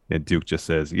Games, and Duke just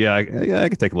says, I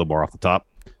can take a little more off the top.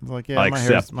 It's like,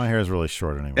 my hair is really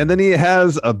short anyway. And then he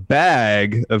has a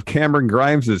bag of Cameron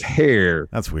Grimes' hair.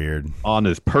 That's weird. On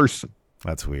his person.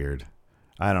 That's weird.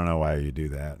 I don't know why you do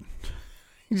that.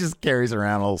 He just carries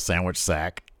around a little sandwich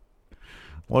sack.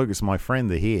 Look, it's my friend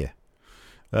the hair.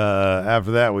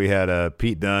 After that, we had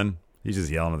Pete Dunne. He's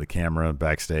just yelling at the camera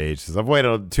backstage. Says, I've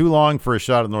waited too long for a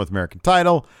shot at the North American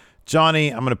title. Johnny,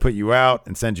 I'm going to put you out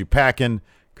and send you packing.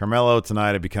 Carmelo,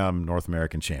 tonight I become North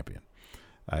American champion.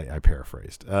 I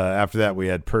paraphrased. After that, we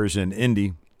had Persia and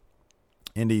Indy.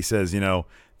 Indy says,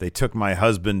 they took my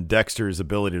husband Dexter's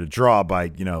ability to draw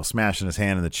by, smashing his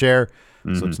hand in the chair.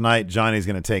 Mm-hmm. So tonight, Johnny's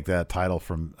going to take that title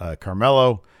from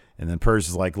Carmelo. And then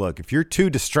Persia's like, look, if you're too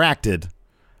distracted,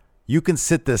 you can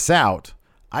sit this out.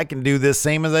 I can do this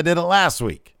same as I did it last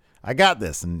week. I got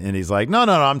this. And he's like, no,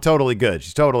 I'm totally good.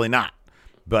 She's totally not.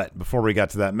 But before we got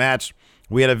to that match,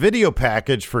 we had a video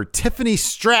package for Tiffany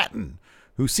Stratton,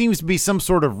 who seems to be some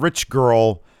sort of rich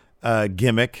girl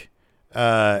gimmick.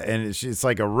 And it's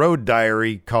like a road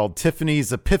diary called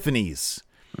Tiffany's Epiphanies.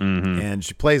 Mm-hmm. And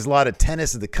she plays a lot of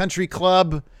tennis at the country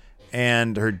club.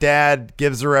 And her dad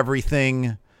gives her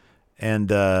everything. And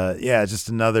just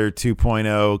another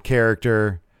 2.0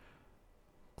 character.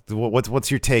 What's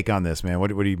your take on this, man? What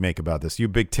do you make about this? You a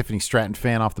big Tiffany Stratton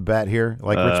fan off the bat here,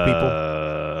 like rich people?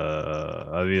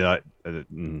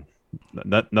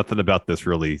 Nothing about this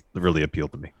really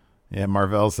appealed to me. Yeah,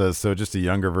 Marvell says so. Just a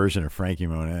younger version of Frankie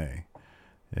Monet.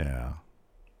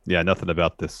 Yeah, nothing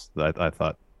about this. I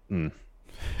thought, no,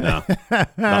 not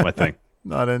my thing.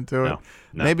 Not into it.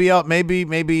 No.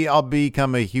 Maybe I'll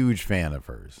become a huge fan of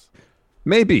hers.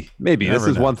 Maybe. This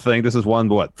is one thing. This is one,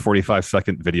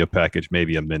 45-second video package,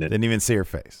 maybe a minute. Didn't even see her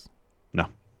face. No.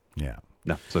 Yeah.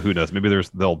 No. So who knows? Maybe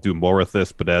they'll do more with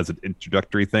this, but as an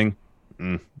introductory thing,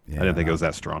 I didn't think it was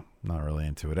that strong. Not really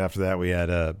into it. After that, we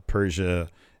had Persia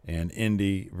and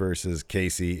Indy versus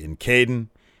Casey and Caden.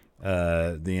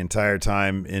 The entire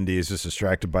time, Indy is just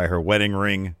distracted by her wedding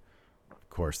ring. Of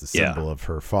course, the symbol of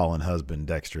her fallen husband,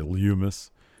 Dexter Lumis.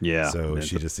 Yeah. So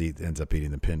she just ends up eating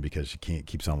the pin because she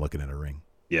keeps on looking at her ring.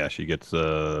 Yeah, she gets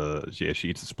she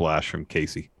eats a splash from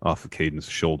Casey off of Caden's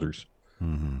shoulders.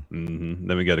 Mm-hmm. Mm-hmm.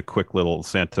 Then we got a quick little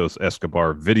Santos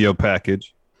Escobar video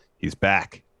package. He's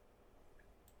back.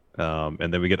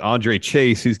 And then we get Andre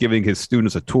Chase. He's giving his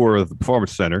students a tour of the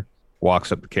Performance Center.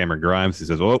 Walks up to Cameron Grimes. He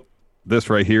says, "Oh, this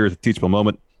right here is a teachable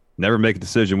moment. Never make a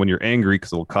decision when you're angry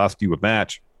because it will cost you a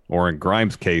match, or in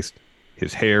Grimes' case,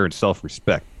 his hair and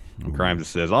self-respect." And Grimes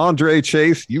says, "Andre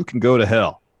Chase, you can go to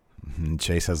hell." And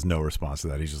Chase has no response to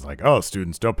that. He's just like, "Oh,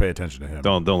 students, don't pay attention to him.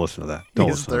 Don't listen to that."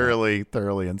 He's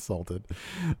thoroughly insulted.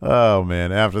 Oh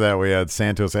man! After that, we had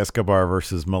Santos Escobar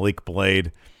versus Malik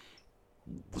Blade.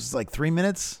 It was like 3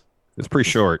 minutes. It's pretty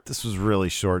short. This was really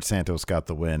short. Santos got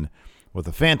the win with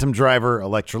a Phantom Driver.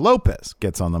 Electra Lopez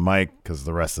gets on the mic because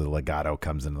the rest of the Legado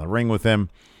comes into the ring with him.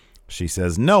 She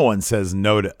says, "No one says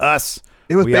no to us."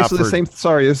 It was basically the same.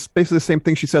 Sorry, it's basically the same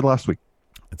thing she said last week.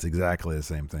 It's exactly the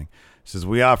same thing. She says,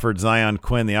 "We offered Zion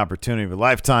Quinn the opportunity of a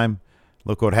lifetime.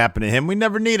 Look what happened to him. We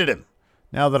never needed him.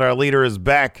 Now that our leader is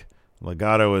back,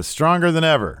 Legado is stronger than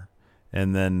ever."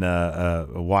 And then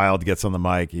Wild gets on the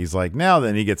mic. He's like, "Now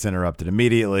then," he gets interrupted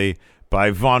immediately by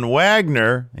Von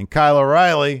Wagner and Kyle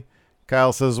O'Reilly.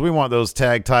 Kyle says, we want those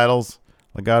tag titles.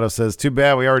 Legado says, too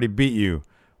bad we already beat you.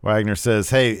 Wagner says,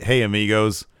 hey,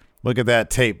 amigos, look at that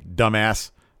tape,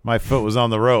 dumbass. My foot was on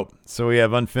the rope, so we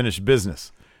have unfinished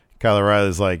business. Kyle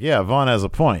O'Reilly's like, yeah, Von has a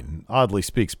point. And oddly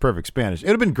speaks perfect Spanish. It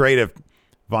would have been great if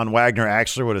Von Wagner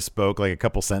actually would have spoke like a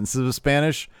couple sentences of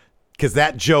Spanish, because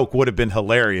that joke would have been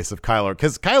hilarious if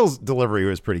because Kyle's delivery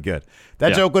was pretty good.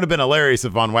 That joke would have been hilarious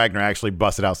if Von Wagner actually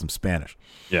busted out some Spanish.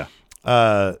 Yeah.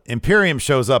 Imperium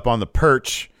shows up on the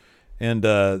perch, and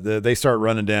they start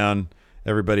running down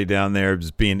everybody down there,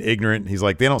 just being ignorant. He's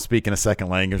like, they don't speak in a second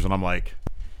language, and I'm like,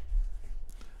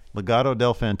 Legado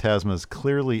del Fantasma is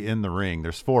clearly in the ring.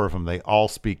 There's 4 of them. They all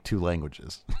speak 2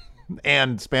 languages.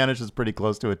 And Spanish is pretty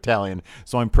close to Italian,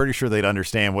 so I'm pretty sure they'd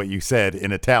understand what you said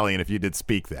in Italian if you did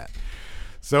speak that.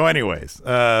 So anyways,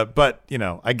 but,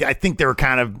 I think they were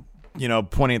kind of,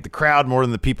 pointing at the crowd more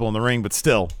than the people in the ring, but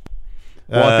still.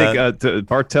 Well, I think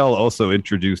Bartel also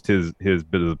introduced his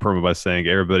bit of the promo by saying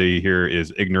everybody here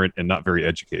is ignorant and not very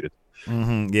educated.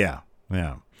 Mm-hmm. Yeah.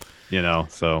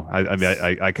 So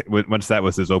I once that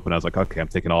was his open, I was like, okay, I'm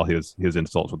taking all his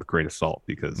insults with a grain of salt,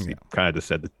 because he kind of just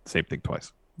said the same thing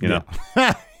twice. Yeah,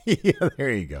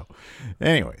 there you go.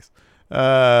 Anyways,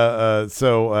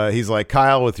 so he's like,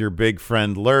 Kyle, with your big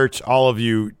friend Lurch, all of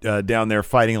you down there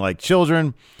fighting like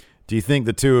children, do you think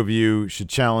the 2 of you should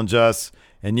challenge us?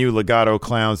 And you Legado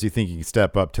clowns, do you think you can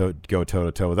step up to go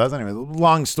toe-to-toe with us? Anyway,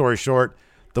 long story short,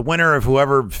 the winner of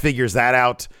whoever figures that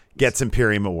out gets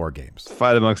Imperium at War Games.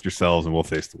 Fight amongst yourselves, and we'll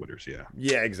face the winners.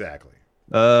 Yeah, exactly.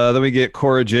 Then we get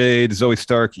Cora Jade, Zoe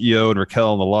Stark, Io, and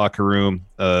Raquel in the locker room.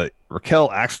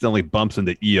 Raquel accidentally bumps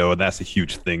into Io, and that's a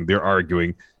huge thing. They're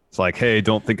arguing. It's like, hey,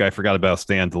 don't think I forgot about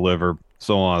Stand Deliver,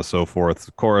 so on and so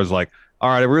forth. Cora's like, all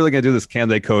right, I'm really going to do this Can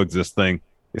They Coexist thing.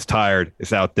 It's tired.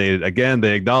 It's outdated. Again,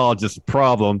 they acknowledge it's a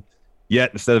problem,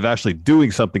 yet instead of actually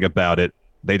doing something about it,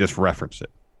 they just reference it.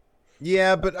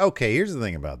 Yeah, but okay, here's the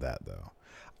thing about that, though.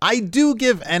 I do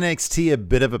give NXT a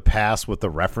bit of a pass with the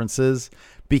references,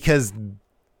 because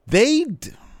they,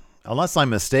 unless I'm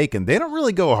mistaken, they don't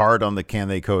really go hard on the Can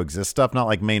They Coexist stuff, not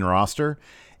like main roster.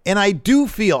 And I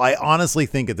honestly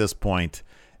think at this point,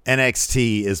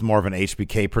 NXT is more of an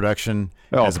HBK production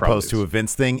as opposed to a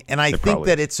Vince thing. And I think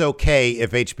that it's okay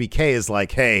if HBK is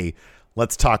like, hey,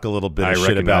 let's talk a little bit of shit about this.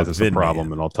 I recognize it's a problem,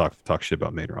 Man. and I'll talk shit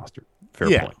about main roster. Fair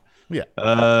point.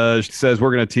 Yeah. She says,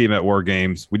 we're going to team at War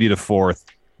Games. We need a 4th.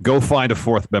 Go find a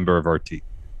 4th member of our team,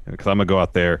 because I'm going to go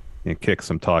out there and kick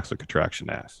some Toxic Attraction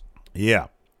ass. Yeah.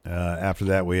 After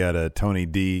that, we had a Tony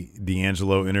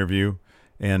D'Angelo interview.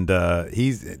 And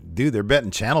they're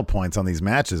betting channel points on these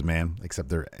matches, man,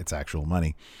 except it's actual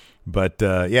money. But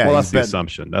that's the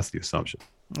assumption. That's the assumption.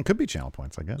 It could be channel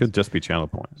points, I guess. Could just be channel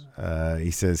points. He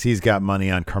says he's got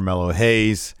money on Carmelo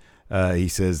Hayes. He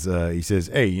says,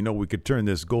 hey, we could turn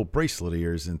this gold bracelet of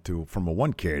yours from a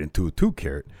 1 carat into a 2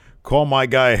 carat. Call my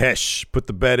guy Hesh. Put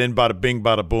the bet in, bada bing,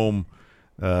 bada boom.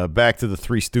 Back to the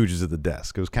 3 Stooges at the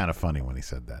desk. It was kind of funny when he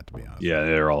said that, to be honest. Yeah,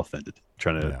 they're all offended,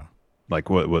 trying to like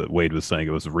what Wade was saying.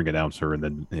 It was a ring announcer, and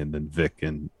then Vic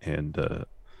and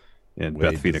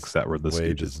Beth Phoenix that were the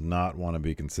Wade Stooges. Does not want to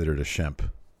be considered a shemp.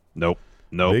 Nope.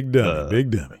 Big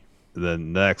dummy.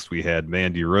 Then next we had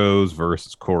Mandy Rose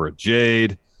versus Cora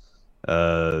Jade.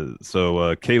 So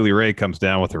Kaylee Ray comes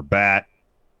down with her bat,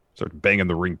 starts banging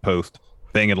the ring post,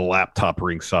 banging a laptop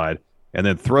ringside, and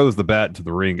then throws the bat into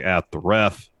the ring at the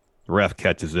ref. The ref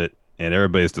catches it, and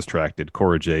everybody's distracted.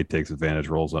 Cora Jade takes advantage,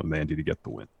 rolls up Mandy to get the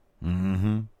win.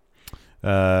 Mm-hmm.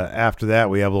 After that,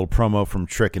 we have a little promo from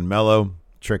Trick and Mello.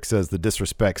 Trick says the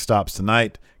disrespect stops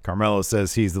tonight. Carmelo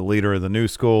says he's the leader of the new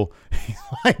school. He's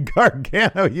like,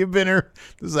 Gargano, you've been here.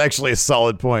 This is actually a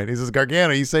solid point. He says,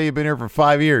 Gargano, you say you've been here for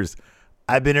 5 years.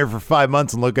 I've been here for 5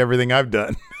 months, and look everything I've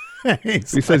done. He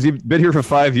says you've been here for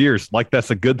 5 years. Like that's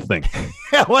a good thing.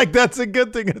 Yeah, like that's a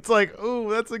good thing. It's like,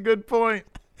 ooh, that's a good point.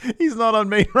 He's not on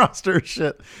main roster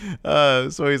shit.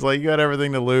 So he's like, you got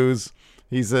everything to lose.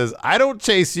 He says, I don't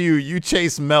chase you. You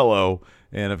chase Mello.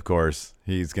 And, of course,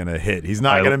 he's going to hit. He's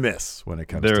not going to miss when it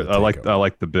comes to I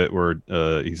like the bit where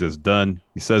he says, done.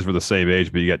 He says we're the same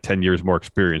age, but you got 10 years more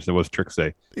experience. And what's Trick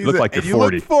say? You look like you're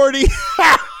 40. Look 40.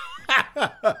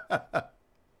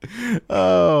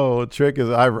 Oh, Trick is.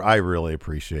 I really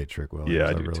appreciate Trick Williams. Yeah,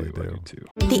 I do too.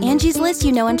 The Angie's List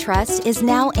you know and trust is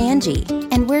now Angie,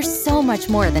 and we're so much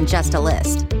more than just a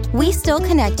list. We still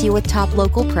connect you with top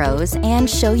local pros and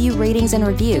show you ratings and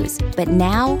reviews, but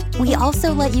now we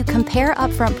also let you compare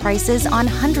upfront prices on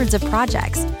hundreds of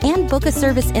projects and book a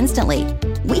service instantly.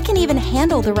 We can even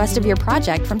handle the rest of your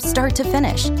project from start to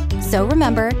finish. So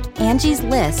remember, Angie's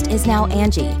List is now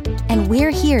Angie, and we're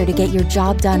here to get your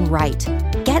job done right.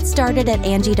 Get started at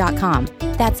Angie.com.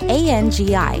 That's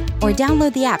ANGI, or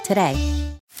download the app today.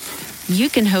 You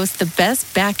can host the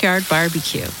best backyard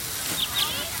barbecue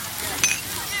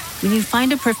when you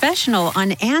find a professional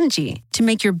on Angie to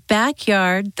make your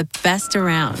backyard the best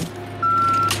around.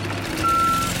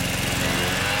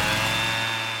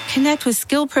 Connect with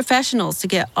skilled professionals to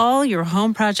get all your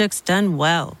home projects done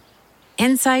well.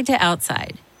 Inside to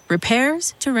outside,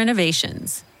 repairs to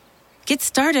renovations. Get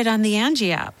started on the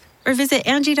Angie app or visit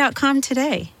Angie.com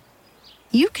today.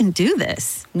 You can do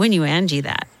this when you Angie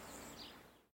that.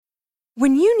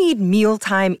 When you need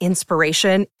mealtime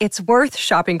inspiration, it's worth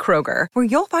shopping Kroger, where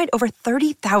you'll find over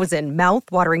 30,000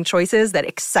 mouth-watering choices that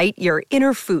excite your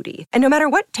inner foodie. And no matter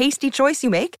what tasty choice you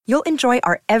make, you'll enjoy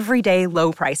our everyday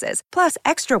low prices, plus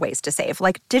extra ways to save,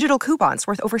 like digital coupons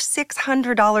worth over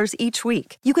 $600 each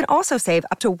week. You can also save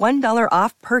up to $1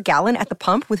 off per gallon at the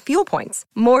pump with fuel points.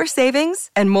 More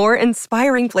savings and more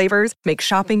inspiring flavors make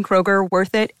shopping Kroger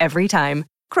worth it every time.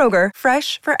 Kroger,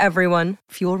 fresh for everyone.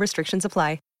 Fuel restrictions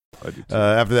apply.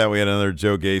 After that, we had another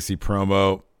Joe Gacy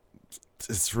promo.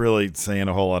 It's really saying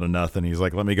a whole lot of nothing. He's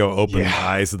like, let me go open the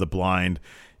eyes of the blind.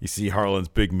 You see Harlan's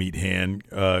big meat hand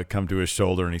come to his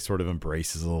shoulder, and he sort of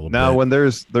embraces a little bit. Now, when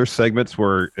there's segments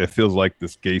where it feels like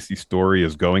this Gacy story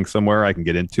is going somewhere, I can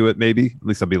get into it maybe. At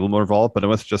least I'll be a little more involved. But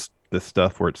unless just this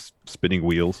stuff where it's spinning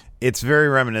wheels. It's very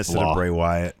reminiscent of Bray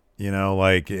Wyatt. You know,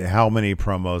 like how many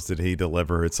promos did he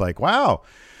deliver? It's like, wow.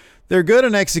 They're good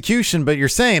in execution, but you're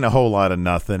saying a whole lot of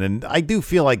nothing. And I do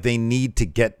feel like they need to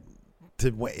get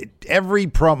to every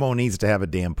promo needs to have a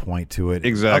damn point to it.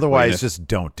 Exactly. Otherwise, just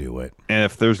don't do it. And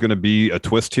if there's going to be a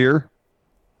twist here,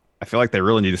 I feel like they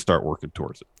really need to start working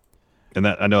towards it. And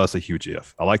that I know that's a huge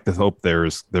if. I like to hope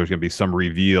there's going to be some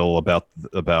reveal about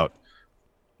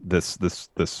this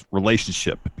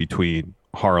relationship between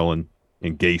Harlan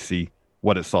and Gacy,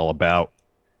 what it's all about,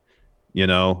 you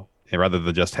know, and rather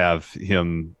than just have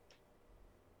him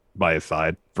by his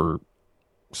side for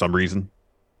some reason,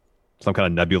 some kind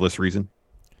of nebulous reason.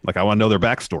 Like, I want to know their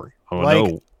backstory. I want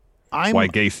to know why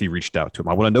Gacy reached out to him.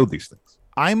 I want to know these things.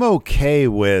 I'm okay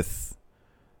with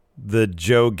the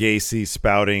Joe Gacy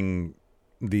spouting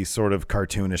these sort of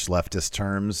cartoonish leftist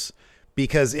terms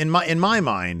because in my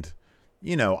mind,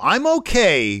 you know, I'm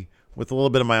okay with a little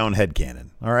bit of my own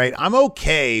headcanon. All right. I'm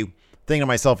okay thinking to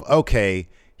myself, okay,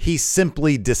 he's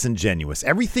simply disingenuous.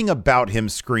 Everything about him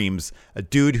screams a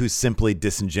dude who's simply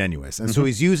disingenuous. And so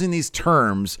he's using these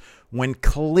terms when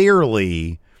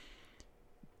clearly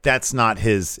that's not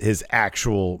his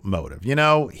actual motive. You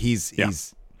know,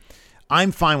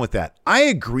 I'm fine with that. I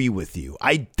agree with you.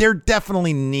 There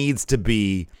definitely needs to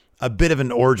be a bit of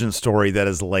an origin story that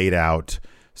is laid out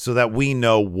so that we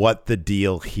know what the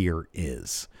deal here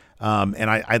is. And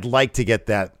I'd like to get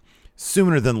that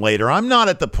sooner than later. I'm not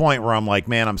at the point where I'm like,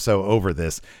 man, I'm so over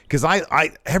this, because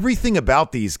I everything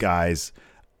about these guys,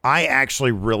 I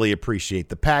actually really appreciate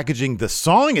the packaging. The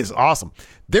song is awesome.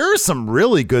 There are some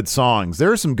really good songs.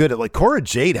 There are some good, like Cora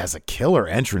Jade has a killer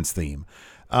entrance theme.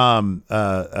 Joe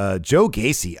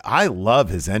Gacy, I love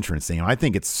his entrance theme. I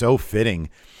think it's so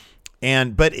fitting.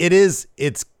 But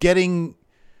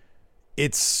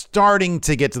it's starting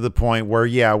to get to the point where,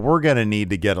 yeah, we're going to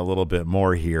need to get a little bit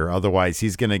more here. Otherwise,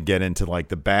 he's going to get into like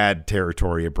the bad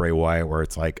territory of Bray Wyatt where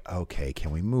it's like, okay,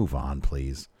 can we move on,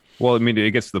 please? Well, I mean,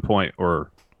 it gets to the point where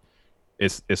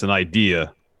it's an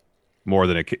idea more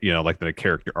than a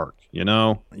character arc, you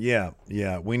know? Yeah.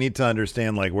 We need to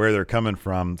understand like where they're coming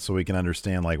from so we can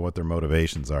understand like what their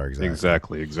motivations are.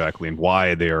 Exactly. And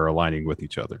why they are aligning with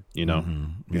each other. You know,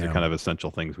 these are kind of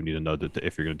essential things we need to know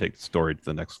if you're going to take the story to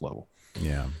the next level.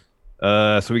 Yeah.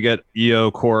 So we get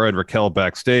Io, Cora, and Raquel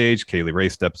backstage. Kaylee Ray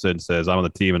steps in and says, I'm on the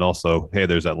team. And also, hey,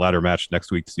 there's that ladder match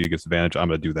next week. So you get advantage. I'm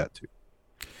going to do that too.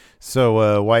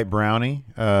 So White Brownie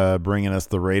bringing us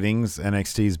the ratings.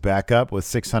 NXT's back up with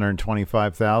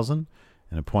 625,000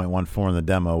 and a 0.14 in the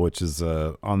demo, which is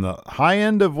on the high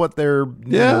end of what their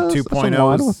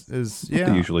 2.0 is. What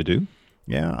they usually do.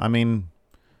 Yeah. I mean,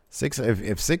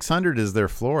 if 600 is their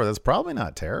floor, that's probably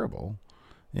not terrible.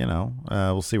 You know,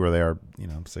 we'll see where they are,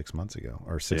 6 months ago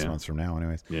or 6 months from now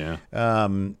anyways. Yeah.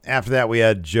 After that, we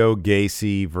had Joe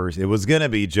Gacy it was going to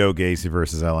be Joe Gacy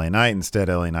versus LA Knight. Instead,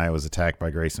 LA Knight was attacked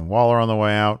by Grayson Waller on the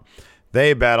way out.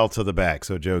 They battle to the back.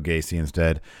 So Joe Gacy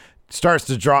instead starts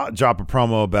to drop a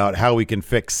promo about how we can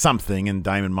fix something. And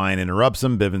Diamond Mine interrupts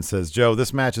him. Bivens says, Joe,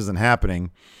 this match isn't happening.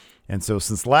 And so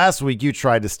since last week you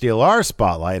tried to steal our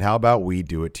spotlight, how about we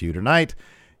do it to you tonight?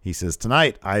 He says,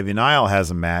 tonight, Ivy Nile has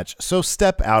a match, so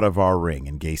step out of our ring.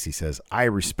 And Gacy says, I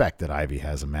respect that Ivy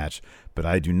has a match, but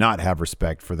I do not have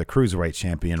respect for the Cruiserweight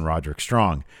champion, Roderick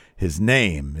Strong. His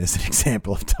name is an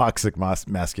example of toxic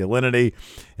masculinity,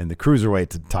 and the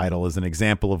Cruiserweight title is an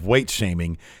example of weight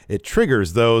shaming. It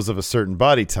triggers those of a certain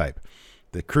body type.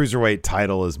 The Cruiserweight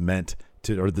title is meant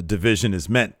to, or the division is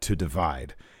meant to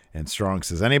divide. And Strong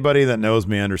says, anybody that knows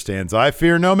me understands I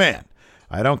fear no man.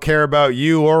 I don't care about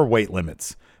you or weight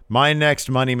limits. My next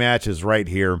money match is right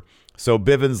here. So,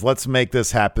 Bivens, let's make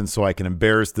this happen so I can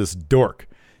embarrass this dork.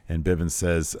 And Bivens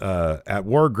says, at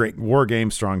War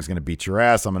Games, Strong's going to beat your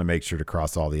ass. I'm going to make sure to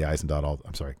cross all the T's and dot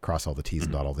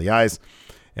all the I's.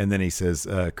 And then he says,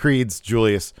 Creeds,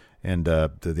 Julius, and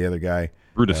the other guy,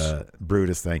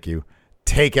 Brutus, thank you,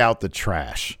 take out the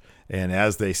trash. And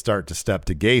as they start to step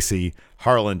to Gacy,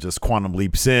 Harlan just quantum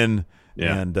leaps in,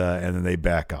 and then they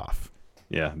back off.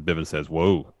 Yeah, Bivens says,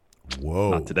 whoa.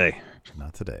 Not today.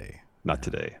 Then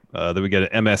we get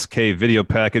an MSK video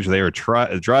package. They are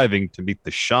driving to meet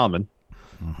the Shaman.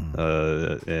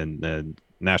 And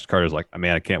Nash Carter's like,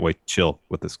 man, I can't wait to chill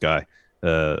with this guy.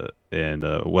 And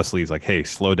Wesley's like, hey,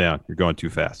 slow down. You're going too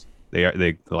fast.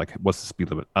 They're like, what's the speed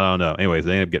limit? I don't know. Anyways,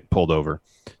 they end up getting pulled over.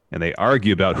 And they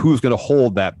argue about who's going to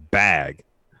hold that bag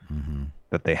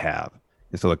that they have.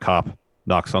 And so the cop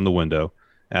knocks on the window,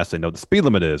 asks they know what the speed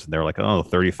limit is. And they're like, oh,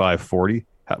 35, 40.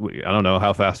 I don't know.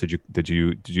 How fast did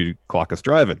you clock us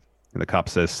driving? And the cop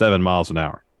says 7 miles an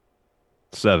hour.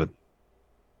 7.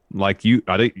 Like you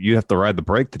have to ride the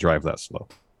brake to drive that slow.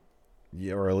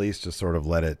 Yeah, or at least just sort of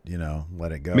let it go.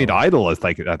 I mean, idle is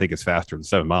I think it's faster than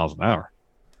 7 miles an hour.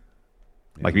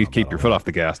 Yeah, like you keep your foot off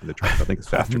the gas in the truck. I think it's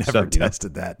faster. I've never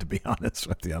tested that, to be honest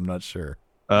with you. I'm not sure.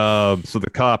 So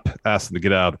the cop asks them to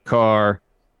get out of the car.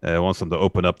 Wants them to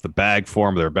open up the bag for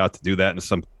him. They're about to do that, and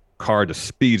some car just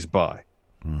speeds by.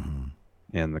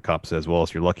 And the cop says, well,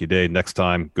 it's your lucky day. Next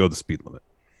time, go the speed limit.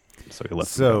 So he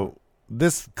lets them go.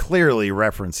 This clearly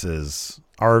references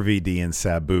RVD and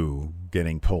Sabu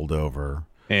getting pulled over.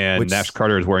 And Nash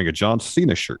Carter is wearing a John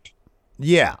Cena shirt.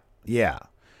 Yeah.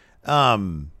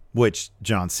 Which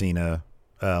John Cena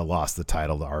lost the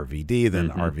title to RVD.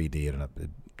 Then RVD ended up.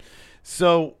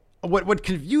 So what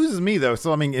confuses me, though,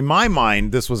 so I mean, in my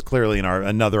mind, this was clearly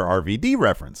another RVD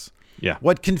reference. Yeah.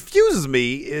 What confuses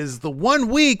me is the 1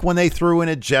 week when they threw in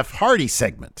a Jeff Hardy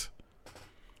segment.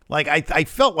 Like, I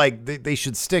felt like they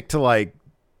should stick to, like,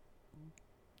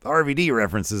 RVD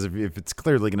references. If it's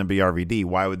clearly going to be RVD,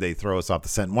 why would they throw us off the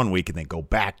scent 1 week and then go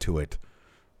back to it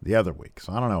the other week?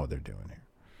 So I don't know what they're doing here.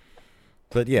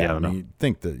 But yeah, I mean, you'd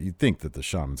think that the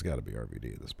Shaman's got to be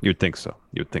RVD at this point. You'd think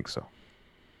so.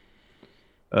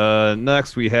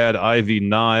 Next, we had Ivy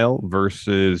Nile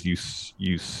versus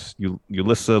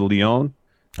Yulissa Leon.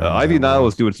 Ivy Nile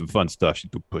was doing some fun stuff. She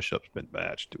did push-ups,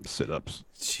 mid-match, doing sit-ups.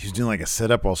 She was doing like a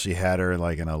sit-up while she had her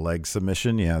like in a leg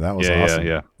submission. Yeah, that was awesome.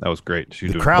 Yeah, that was great.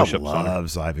 The crowd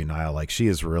loves Ivy Nile. Like, she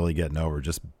is really getting over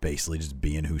just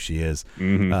being who she is.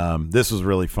 This was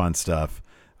really fun stuff.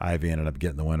 Ivy ended up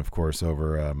getting the win, of course,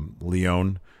 over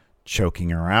Leon,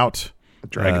 choking her out. The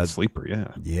Dragon Sleeper, yeah.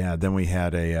 Yeah, then we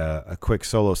had a quick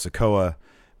Solo Sikoa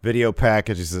video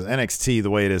package. He says, NXT, the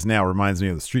way it is now, reminds me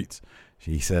of the streets.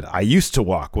 He said, I used to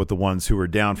walk with the ones who were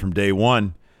down from day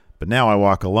one, but now I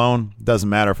walk alone. Doesn't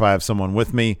matter if I have someone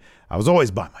with me. I was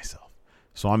always by myself.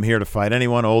 So I'm here to fight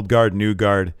anyone, old guard, new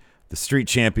guard, the street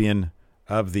champion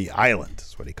of the island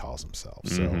is what he calls himself.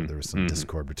 So there was some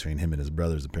discord between him and his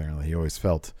brothers, apparently. He always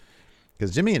felt, because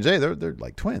Jimmy and Jay, they're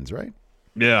like twins, right?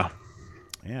 Yeah.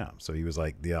 Yeah, so he was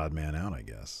like the odd man out, I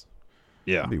guess.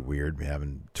 Yeah. It'd be weird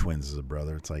having twins as a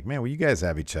brother. It's like, man, well, you guys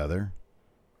have each other,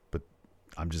 but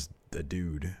I'm just a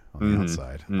dude on the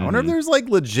outside. I wonder if there's like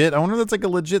legit, I wonder if that's like a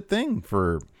legit thing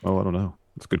for... Oh, I don't know.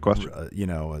 That's a good question.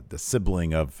 The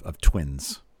sibling of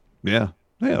twins. Yeah.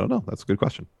 I don't know. That's a good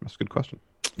question.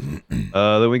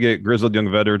 Then we get Grizzled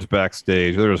Young Veterans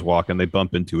backstage. They're just walking. They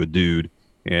bump into a dude.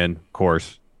 And, of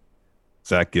course,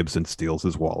 Zach Gibson steals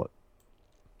his wallet.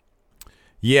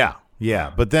 Yeah.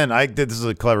 But then this is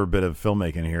a clever bit of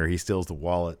filmmaking here. He steals the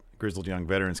wallet. Grizzled Young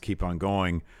Veterans keep on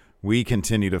going. We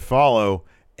continue to follow.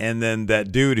 And then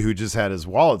that dude who just had his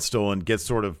wallet stolen gets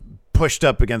sort of pushed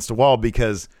up against a wall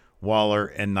because Waller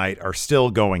and Knight are still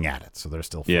going at it. So they're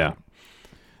still fighting. Yeah.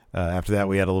 After that,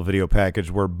 we had a little video package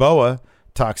where Boa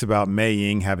talks about Mei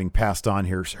Ying having passed on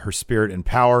her spirit and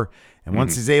power. And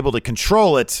once he's able to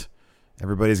control it,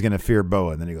 everybody's going to fear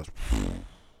Boa. And then he goes...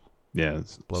 Yeah,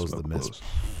 blows the mist.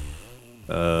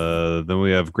 Then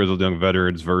we have Grizzled Young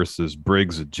Veterans versus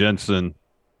Briggs Jensen.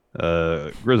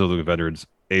 Grizzled Young Veterans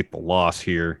ate the loss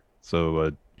here.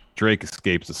 So Drake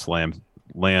escapes the slam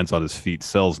lands on his feet,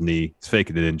 sells knee, he's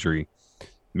faking an injury.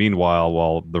 Meanwhile,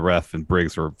 while the ref and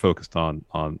Briggs are focused on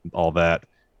all that,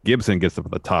 Gibson gets up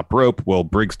at the top rope. Well,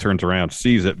 Briggs turns around,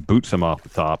 sees it, boots him off the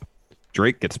top.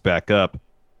 Drake gets back up,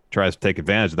 tries to take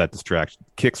advantage of that distraction,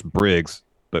 kicks Briggs,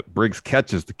 but Briggs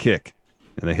catches the kick,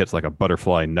 and it hits like a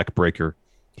butterfly neck breaker.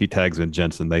 He tags in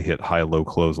Jensen. They hit high-low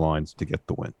clotheslines to get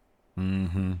the win.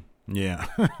 Mm-hmm. Yeah.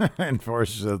 And for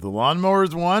the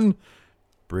Lawnmowers won,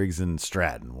 Briggs and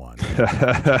Stratton won.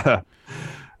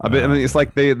 I mean, it's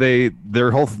like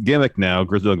their whole gimmick now,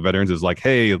 Grizzly Dog Veterans, is like,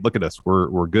 hey, look at us.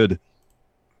 We're good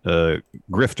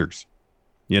grifters,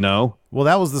 you know? Well,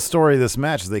 that was the story of this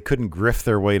match. They couldn't grift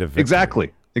their way to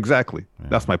victory. Exactly. Yeah.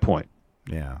 That's my point.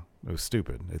 Yeah. It was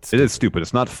stupid. It is stupid.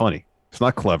 It's not funny. It's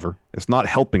not clever. It's not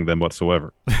helping them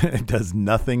whatsoever. It does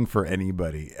nothing for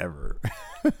anybody ever.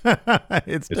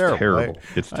 It's terrible.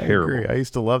 It's terrible. Agree. I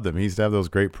used to love them. He used to have those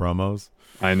great promos.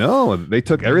 I know. They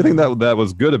took everything that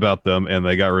was good about them and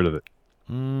they got rid of it.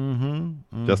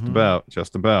 Mm-hmm. Just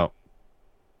about.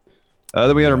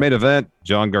 Then we had our main event: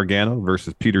 John Gargano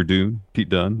versus Pete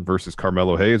Dunne versus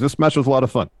Carmelo Hayes. This match was a lot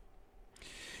of fun.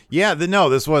 Yeah,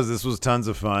 this was tons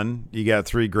of fun. You got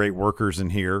 3 great workers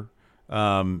in here.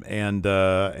 And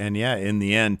yeah, in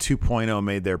the end, 2.0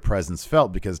 made their presence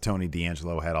felt because Tony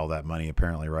D'Angelo had all that money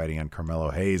apparently riding on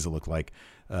Carmelo Hayes. It looked like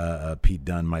Pete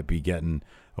Dunne might be getting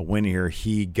a win here.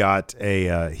 He got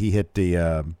he hit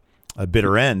a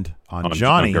bitter end on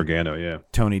Johnny Gargano. Yeah,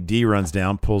 Tony D runs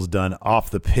down, pulls Dunne off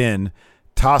the pin,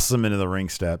 tosses him into the ring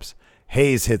steps.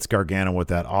 Hayes hits Gargano with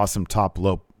that awesome top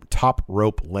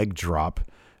rope leg drop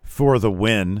for the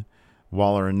win.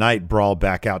 Waller and Knight brawl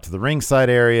back out to the ringside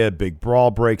area. Big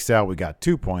brawl breaks out. We got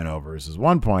 2.0 versus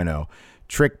 1.0.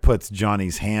 Trick puts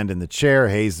Johnny's hand in the chair.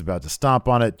 Hayes is about to stomp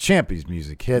on it. Champion's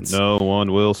music hits. No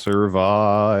one will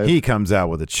survive. He comes out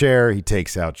with a chair. He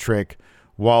takes out Trick.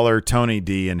 Waller, Tony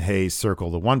D, and Hayes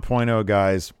circle the 1.0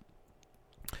 guys.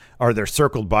 Or they're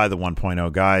circled by the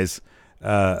 1.0 guys.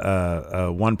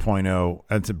 1.0.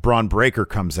 And Braun Breaker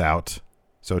comes out.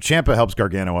 So Ciampa helps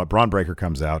Gargano up. Braun Breaker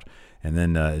comes out. And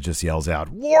then it just yells out,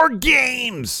 "War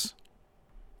Games!"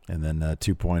 And then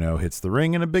 2.0 hits the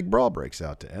ring, and a big brawl breaks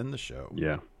out to end the show.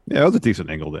 Yeah, it was a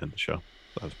decent angle to end the show.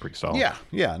 That was pretty solid.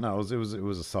 Yeah. No, it was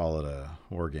a solid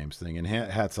War Games thing. And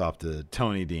hats off to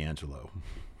Tony D'Angelo.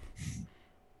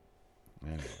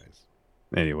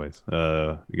 Anyways,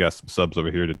 we got some subs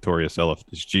over here. Notorious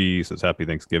LFG says happy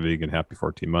Thanksgiving and happy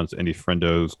 14 months. Any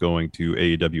friendos going to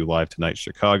AEW Live tonight,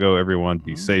 Chicago? Everyone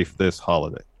be safe this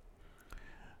holiday.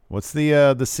 What's the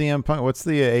CM Punk? What's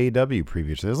the AEW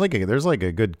preview? There's like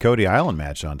a good Cody Island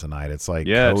match on tonight. It's like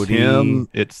Cody, it's him.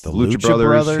 It's the Lucha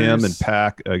Brothers, him and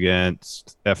Pac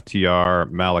against FTR,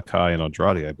 Malachi, and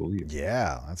Andrade, I believe.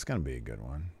 Yeah, that's gonna be a good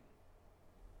one.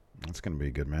 That's gonna be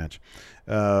a good match.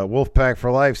 Wolfpack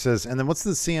for Life says, and then what's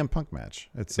the CM Punk match?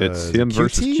 It's him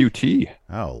versus QT.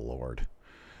 Oh Lord,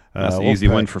 that's an easy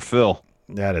win for Phil.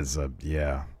 That is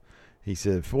yeah. He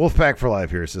said, Wolfpack for Life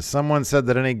here says, someone said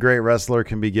that any great wrestler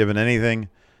can be given anything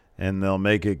and they'll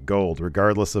make it gold,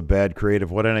 regardless of bad creative.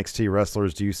 What NXT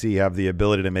wrestlers do you see have the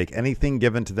ability to make anything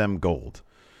given to them gold?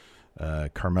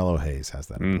 Carmelo Hayes has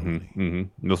that ability.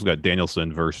 We also got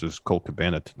Danielson versus Colt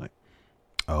Cabana tonight.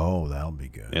 Oh, that'll be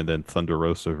good. And then Thunder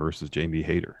Rosa versus Jamie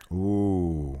Hayter.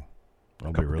 Ooh,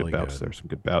 that'll be really good bouts good. There, some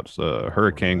good bouts.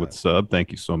 Hurricane with sub. Thank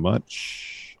you so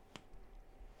much.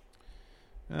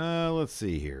 Let's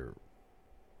see here.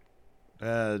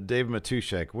 Dave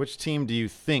Matushek, which team do you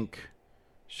think,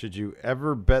 should you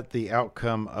ever bet the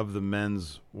outcome of the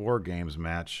men's War Games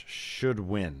match, should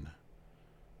win?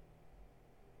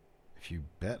 If you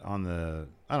bet on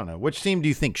I don't know, which team do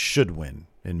you think should win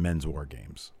in men's War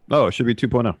Games? Oh, it should be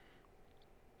 2.0.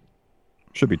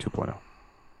 Should be 2.0.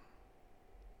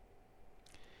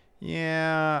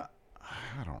 Yeah,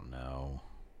 I don't know.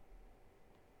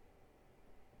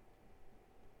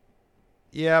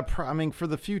 Yeah, I mean, for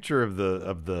the future of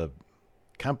the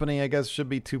company, I guess should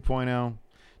be 2.0.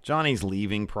 Johnny's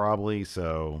leaving probably,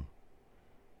 so.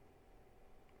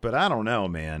 But I don't know,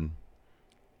 man.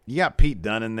 You got Pete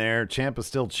Dunne in there. Ciampa's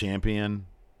still champion.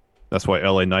 That's why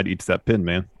LA Knight eats that pin,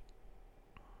 man.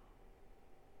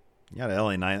 You got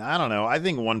LA Knight. I don't know. I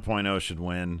think 1.0 should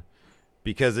win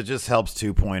because it just helps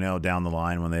 2.0 down the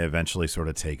line when they eventually sort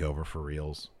of take over for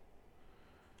reals.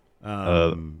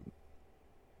 Go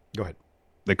ahead.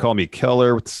 They call me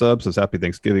Keller with subs. Says happy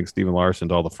Thanksgiving, Stephen Larson,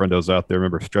 to all the friendos out there.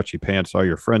 Remember, stretchy pants are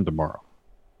your friend tomorrow.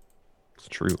 It's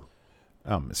true.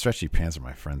 Stretchy pants are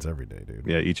my friends every day, dude.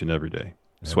 Yeah, each and every day.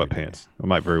 Sweatpants. I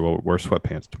might very well wear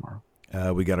sweatpants tomorrow.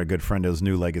 We got our good friendo's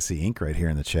New Legacy Inc. right here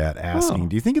in the chat asking,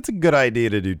 do you think it's a good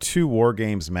idea to do 2 War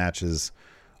Games matches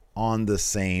on the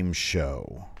same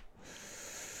show.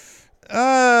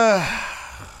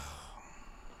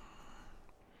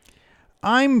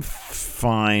 I'm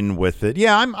fine with it.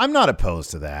 Yeah, I'm not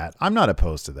opposed to that. I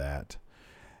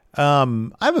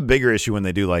have a bigger issue when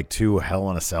they do like 2 Hell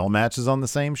in a Cell matches on the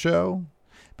same show.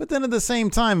 But then at the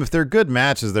same time, if they're good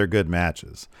matches, they're good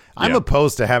matches. I'm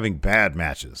opposed to having bad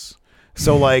matches.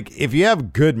 So like if you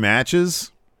have good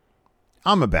matches,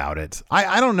 I'm about it.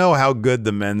 I don't know how good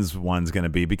the men's one's going to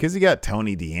be because you got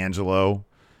Tony D'Angelo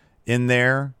in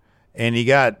there and you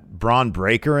got Braun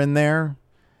Breaker in there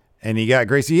and you got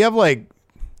Gracie. You have like,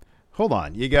 hold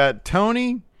on. You got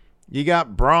Tony, you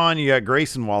got Braun, you got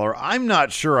Grayson Waller. I'm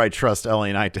not sure I trust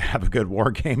LA Knight to have a good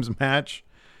War Games match.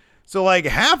 So like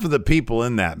half of the people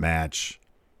in that match,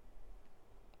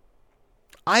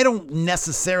 I don't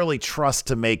necessarily trust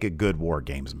to make a good War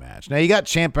Games match. Now you got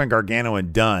Ciampa and Gargano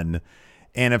and Dunn,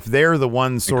 and if they're the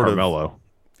ones sort of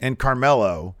and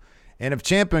Carmelo, and if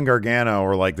Ciampa and Gargano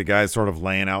are like the guys sort of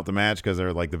laying out the match because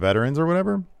they're like the veterans or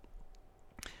whatever,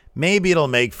 maybe it'll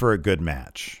make for a good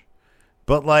match.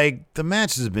 But like the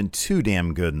matches have been too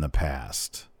damn good in the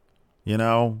past, you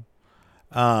know.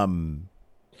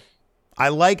 I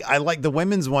like the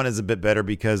women's one is a bit better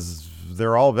because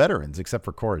they're all veterans except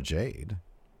for Cora Jade.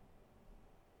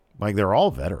 Like they're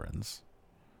all veterans.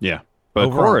 Yeah. But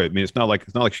overall, Cora, I mean, it's not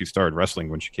like she started wrestling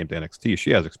when she came to NXT.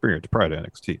 She has experience prior to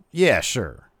NXT. Yeah,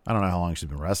 sure. I don't know how long she's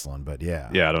been wrestling, but yeah.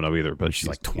 Yeah, I don't know either. But she's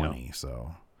like 20,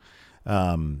 so.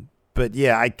 But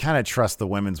yeah, I kind of trust the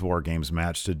women's War Games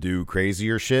match to do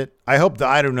crazier shit. I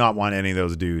do not want any of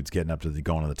those dudes getting up to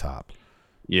going to the top.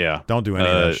 Yeah, don't do any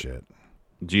of that shit.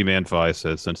 G-Man Fi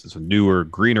says, since it's a newer,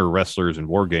 greener wrestlers in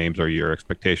War Games, are your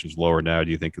expectations lower now? Do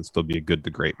you think it'll still be a good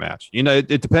to great match? You know,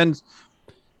 it depends.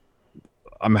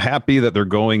 I'm happy that they're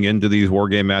going into these War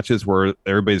Game matches where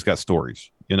everybody's got stories,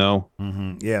 you know?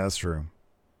 Mm-hmm. Yeah, that's true.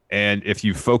 And if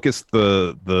you focus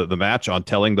the match on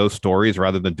telling those stories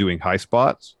rather than doing high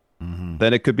spots,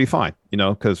 then it could be fine, you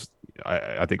know, because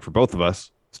I think for both of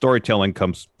us, storytelling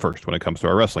comes first when it comes to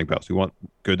our wrestling bouts. We want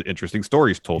good, interesting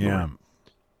stories told. Yeah.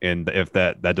 And if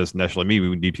that doesn't necessarily mean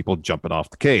we need people jumping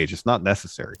off the cage. It's not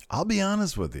necessary. I'll be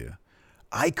honest with you.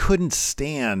 I couldn't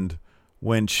stand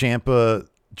when Ciampa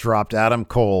dropped Adam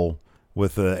Cole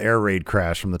with an air raid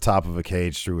crash from the top of a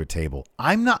cage through a table.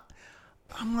 I'm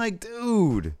like,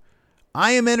 dude,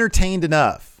 I am entertained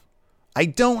enough. I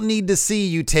don't need to see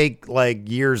you take like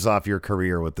years off your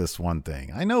career with this one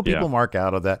thing. I know people mark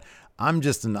out of that. I'm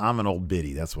an old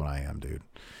biddy. That's what I am, dude.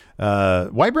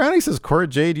 White Brownie says Cora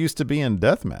Jade used to be in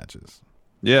death matches.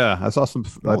 Yeah, I saw some.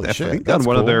 I think on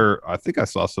one of their. I think I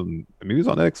saw some. Maybe it was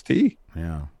on NXT.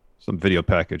 Yeah, some video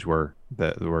package where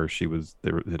she was.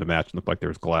 They did a match and looked like there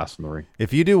was glass in the ring.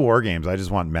 If you do War Games, I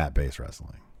just want mat-based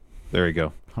wrestling. There you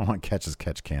go. I want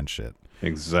catch-as-catch-can shit.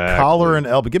 Exactly. Collar and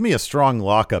elbow. Give me a strong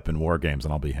lockup in War Games,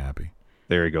 and I'll be happy.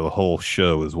 There you go. The whole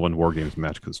show is one War Games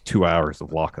match because 2 hours of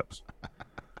lockups.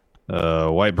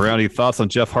 White Brownie, thoughts on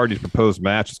Jeff Hardy's proposed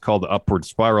match? It's called the Upward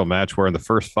Spiral match, where in the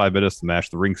first 5 minutes of the match,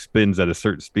 the ring spins at a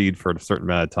certain speed for a certain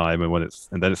amount of time, and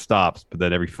then it stops. But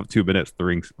then every 2 minutes, the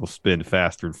ring will spin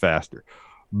faster and faster.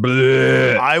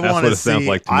 Blech. That's what it sounds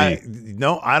like to me.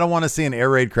 No, I don't want to see an air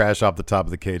raid crash off the top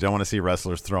of the cage. I want to see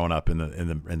wrestlers throwing up in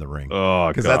the ring. Oh,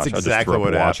 because that's exactly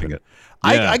what happened.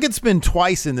 I could spin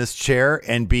twice in this chair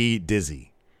and be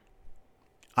dizzy.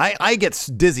 I get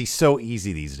dizzy so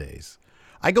easy these days.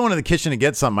 I go into the kitchen to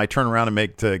get something. I turn around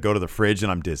and go to the fridge,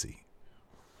 and I'm dizzy.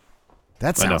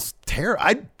 That sounds terrible.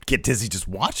 I'd get dizzy just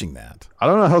watching that. I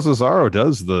don't know how Cesaro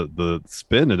does the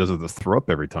spin and doesn't throw up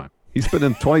every time. He's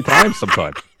spinning 20 times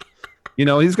sometimes. You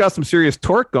know, he's got some serious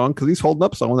torque going because he's holding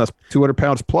up someone that's 200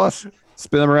 pounds plus,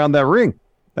 spinning around that ring.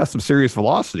 That's some serious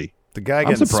velocity. The guy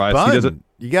getting spun.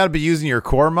 You got to be using your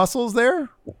core muscles there.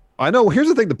 I know. Here's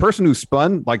the thing: the person who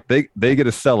spun, like they get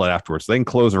to sell it afterwards. They can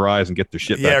close their eyes and get their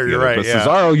shit back together. Right, but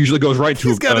Cesaro usually goes right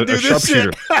to a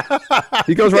sharpshooter.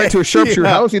 He goes right to a sharpshooter.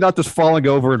 How is he not just falling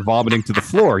over and vomiting to the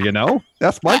floor? You know,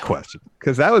 that's my question.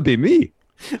 Because that would be me.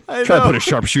 Try to put a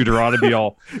sharpshooter on and be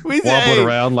all wobbling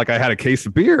around like I had a case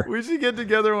of beer. We should get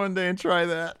together one day and try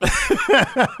that.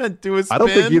 Do a spin. I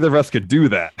don't think either of us could do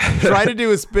that. Try to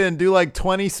do a spin. Do like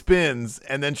 20 spins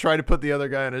and then try to put the other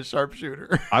guy in a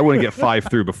sharpshooter. I wouldn't get 5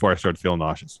 through before I started feeling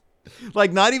nauseous.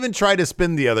 Like not even try to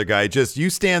spin the other guy. Just you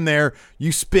stand there,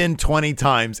 you spin 20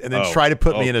 times and then try to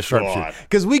put me in a sharpshooter.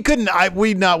 Because we couldn't.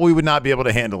 We would not be able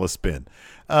to handle a spin.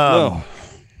 No.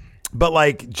 But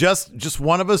like just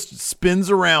one of us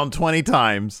spins around 20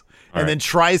 times and then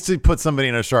tries to put somebody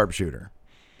in a sharpshooter.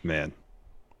 Man.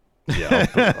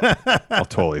 Yeah, I'll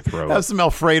totally throw it. Have some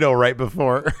Alfredo right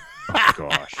before. Oh,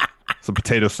 gosh. Some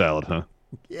potato salad, huh?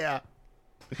 Yeah.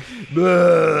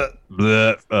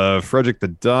 Frederick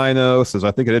the Dino says,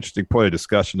 I think an interesting point of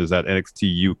discussion is that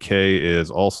NXT UK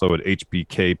is also an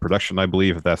HBK production. I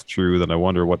believe if that's true, then I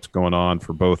wonder what's going on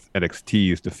for both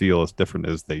NXTs to feel as different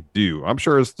as they do. I'm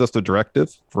sure it's just a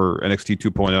directive for NXT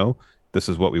 2.0. This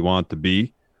is what we want it to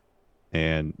be.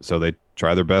 And so they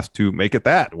try their best to make it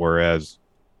that, whereas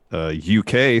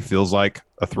UK feels like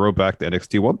a throwback to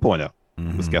NXT 1.0.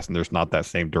 I'm just guessing there's not that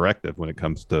same directive when it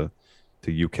comes to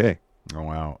UK. Oh,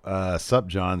 wow. Sup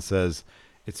John says,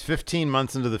 it's 15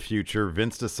 months into the future.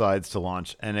 Vince decides to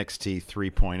launch NXT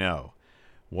 3.0.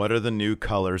 What are the new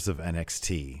colors of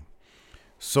NXT?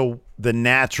 So the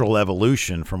natural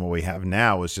evolution from what we have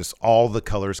now is just all the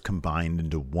colors combined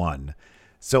into one.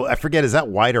 So I forget, is that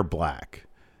white or black?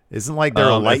 Isn't like there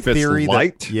a light theory?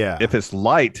 Light, if it's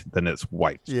light, then it's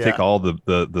white. Yeah. Take all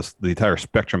the entire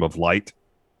spectrum of light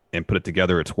and put it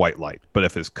together. It's white light. But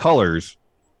if it's colors,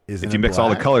 if you mix all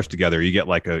the colors together, you get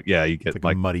like a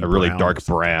really dark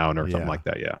brown or something like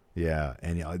that. Yeah,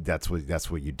 and that's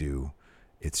what you do.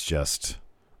 It's just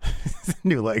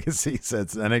New Legacy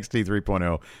says NXT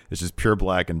 3.0 is just pure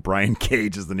black, and Brian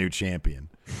Cage is the new champion.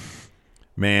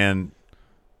 Man.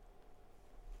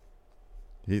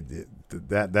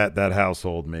 That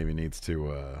household maybe needs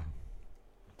to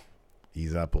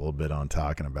ease up a little bit on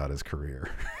talking about his career,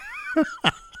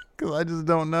 because I just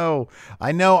don't know.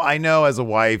 I know as a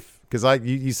wife, because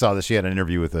you saw that she had an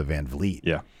interview with Van Vliet.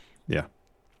 Yeah.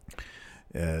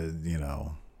 They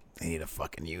need to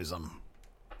fucking use him.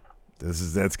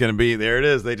 That's gonna be there. It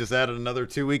is. They just added another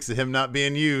 2 weeks of him not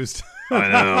being used. I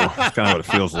know. That's kind of what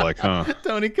it feels like, huh?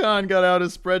 Tony Khan got out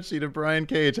his spreadsheet of Brian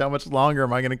Cage. How much longer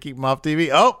am I going to keep him off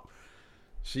TV? Oh,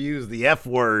 she used the F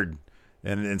word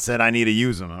and said I need to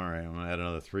use him. All right, I'm going to add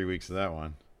another 3 weeks of that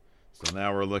one. So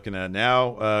now we're looking at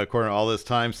according to all this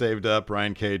time saved up,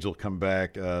 Brian Cage will come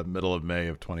back middle of May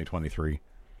of 2023.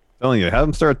 Telling you, have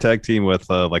him start a tag team with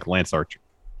like Lance Archer.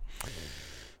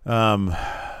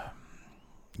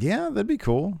 Yeah, that'd be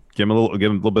cool. Give him a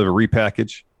little bit of a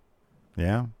repackage.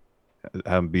 Yeah.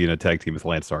 Have him be in a tag team with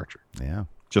Lance Archer. Yeah.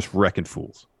 Just wrecking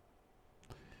fools.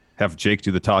 Have Jake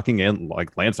do the talking, and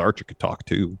like Lance Archer could talk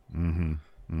too.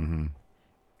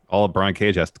 All Brian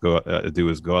Cage has to go do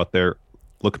is go out there,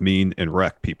 look mean, and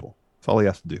wreck people. That's all he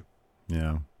has to do.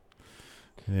 Yeah.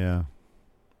 I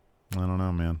don't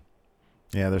know, man.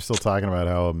 Yeah, they're still talking about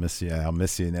how Missy.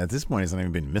 And at this point, he's not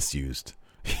even been misused.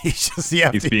 He's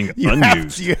being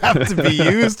unused. You have to be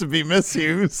used to be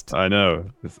misused. I know.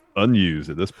 It's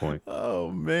unused at this point. Oh,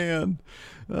 man.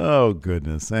 Oh,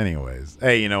 goodness. Anyways.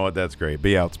 Hey, you know what? That's great.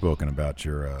 Be outspoken about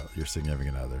your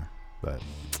significant other. But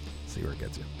see where it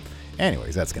gets you.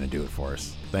 Anyways, that's going to do it for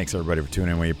us. Thanks, everybody, for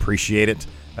tuning in. We appreciate it.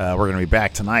 We're going to be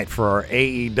back tonight for our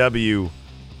AEW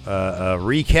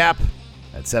recap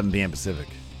at 7 p.m. Pacific,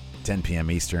 10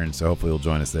 p.m. Eastern. So hopefully you'll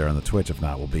join us there on the Twitch. If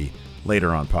not, we'll be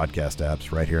later on podcast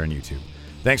apps right here on YouTube.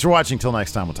 Thanks for watching. Till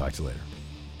next time, we'll talk to you later.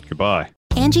 Goodbye.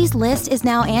 Angie's List is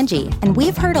now Angie, and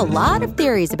we've heard a lot of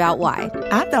theories about why.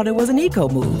 I thought it was an eco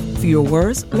move. Fewer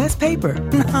words, less paper.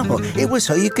 No, it was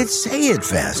so you could say it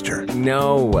faster.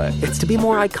 No, it's to be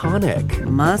more iconic.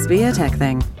 Must be a tech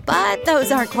thing. But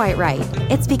those aren't quite right.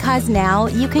 It's because now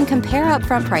you can compare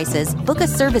upfront prices, book a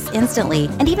service instantly,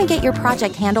 and even get your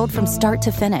project handled from start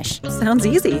to finish. Sounds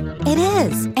easy. It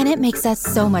is, and it makes us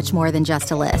so much more than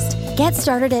just a list. Get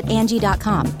started at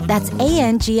Angie.com. That's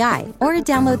ANGI, or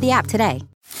download the app today.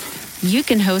 You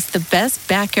can host the best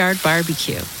backyard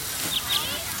barbecue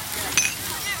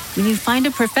when you find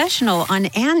a professional on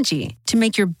Angie to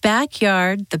make your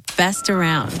backyard the best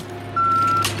around.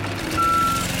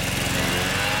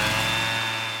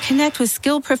 Connect with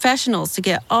skilled professionals to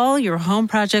get all your home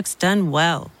projects done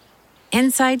well.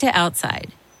 Inside to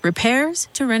outside, repairs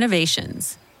to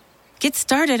renovations. Get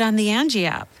started on the Angie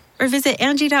app or visit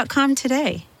Angie.com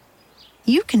today.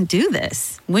 You can do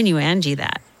this when you Angie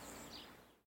that.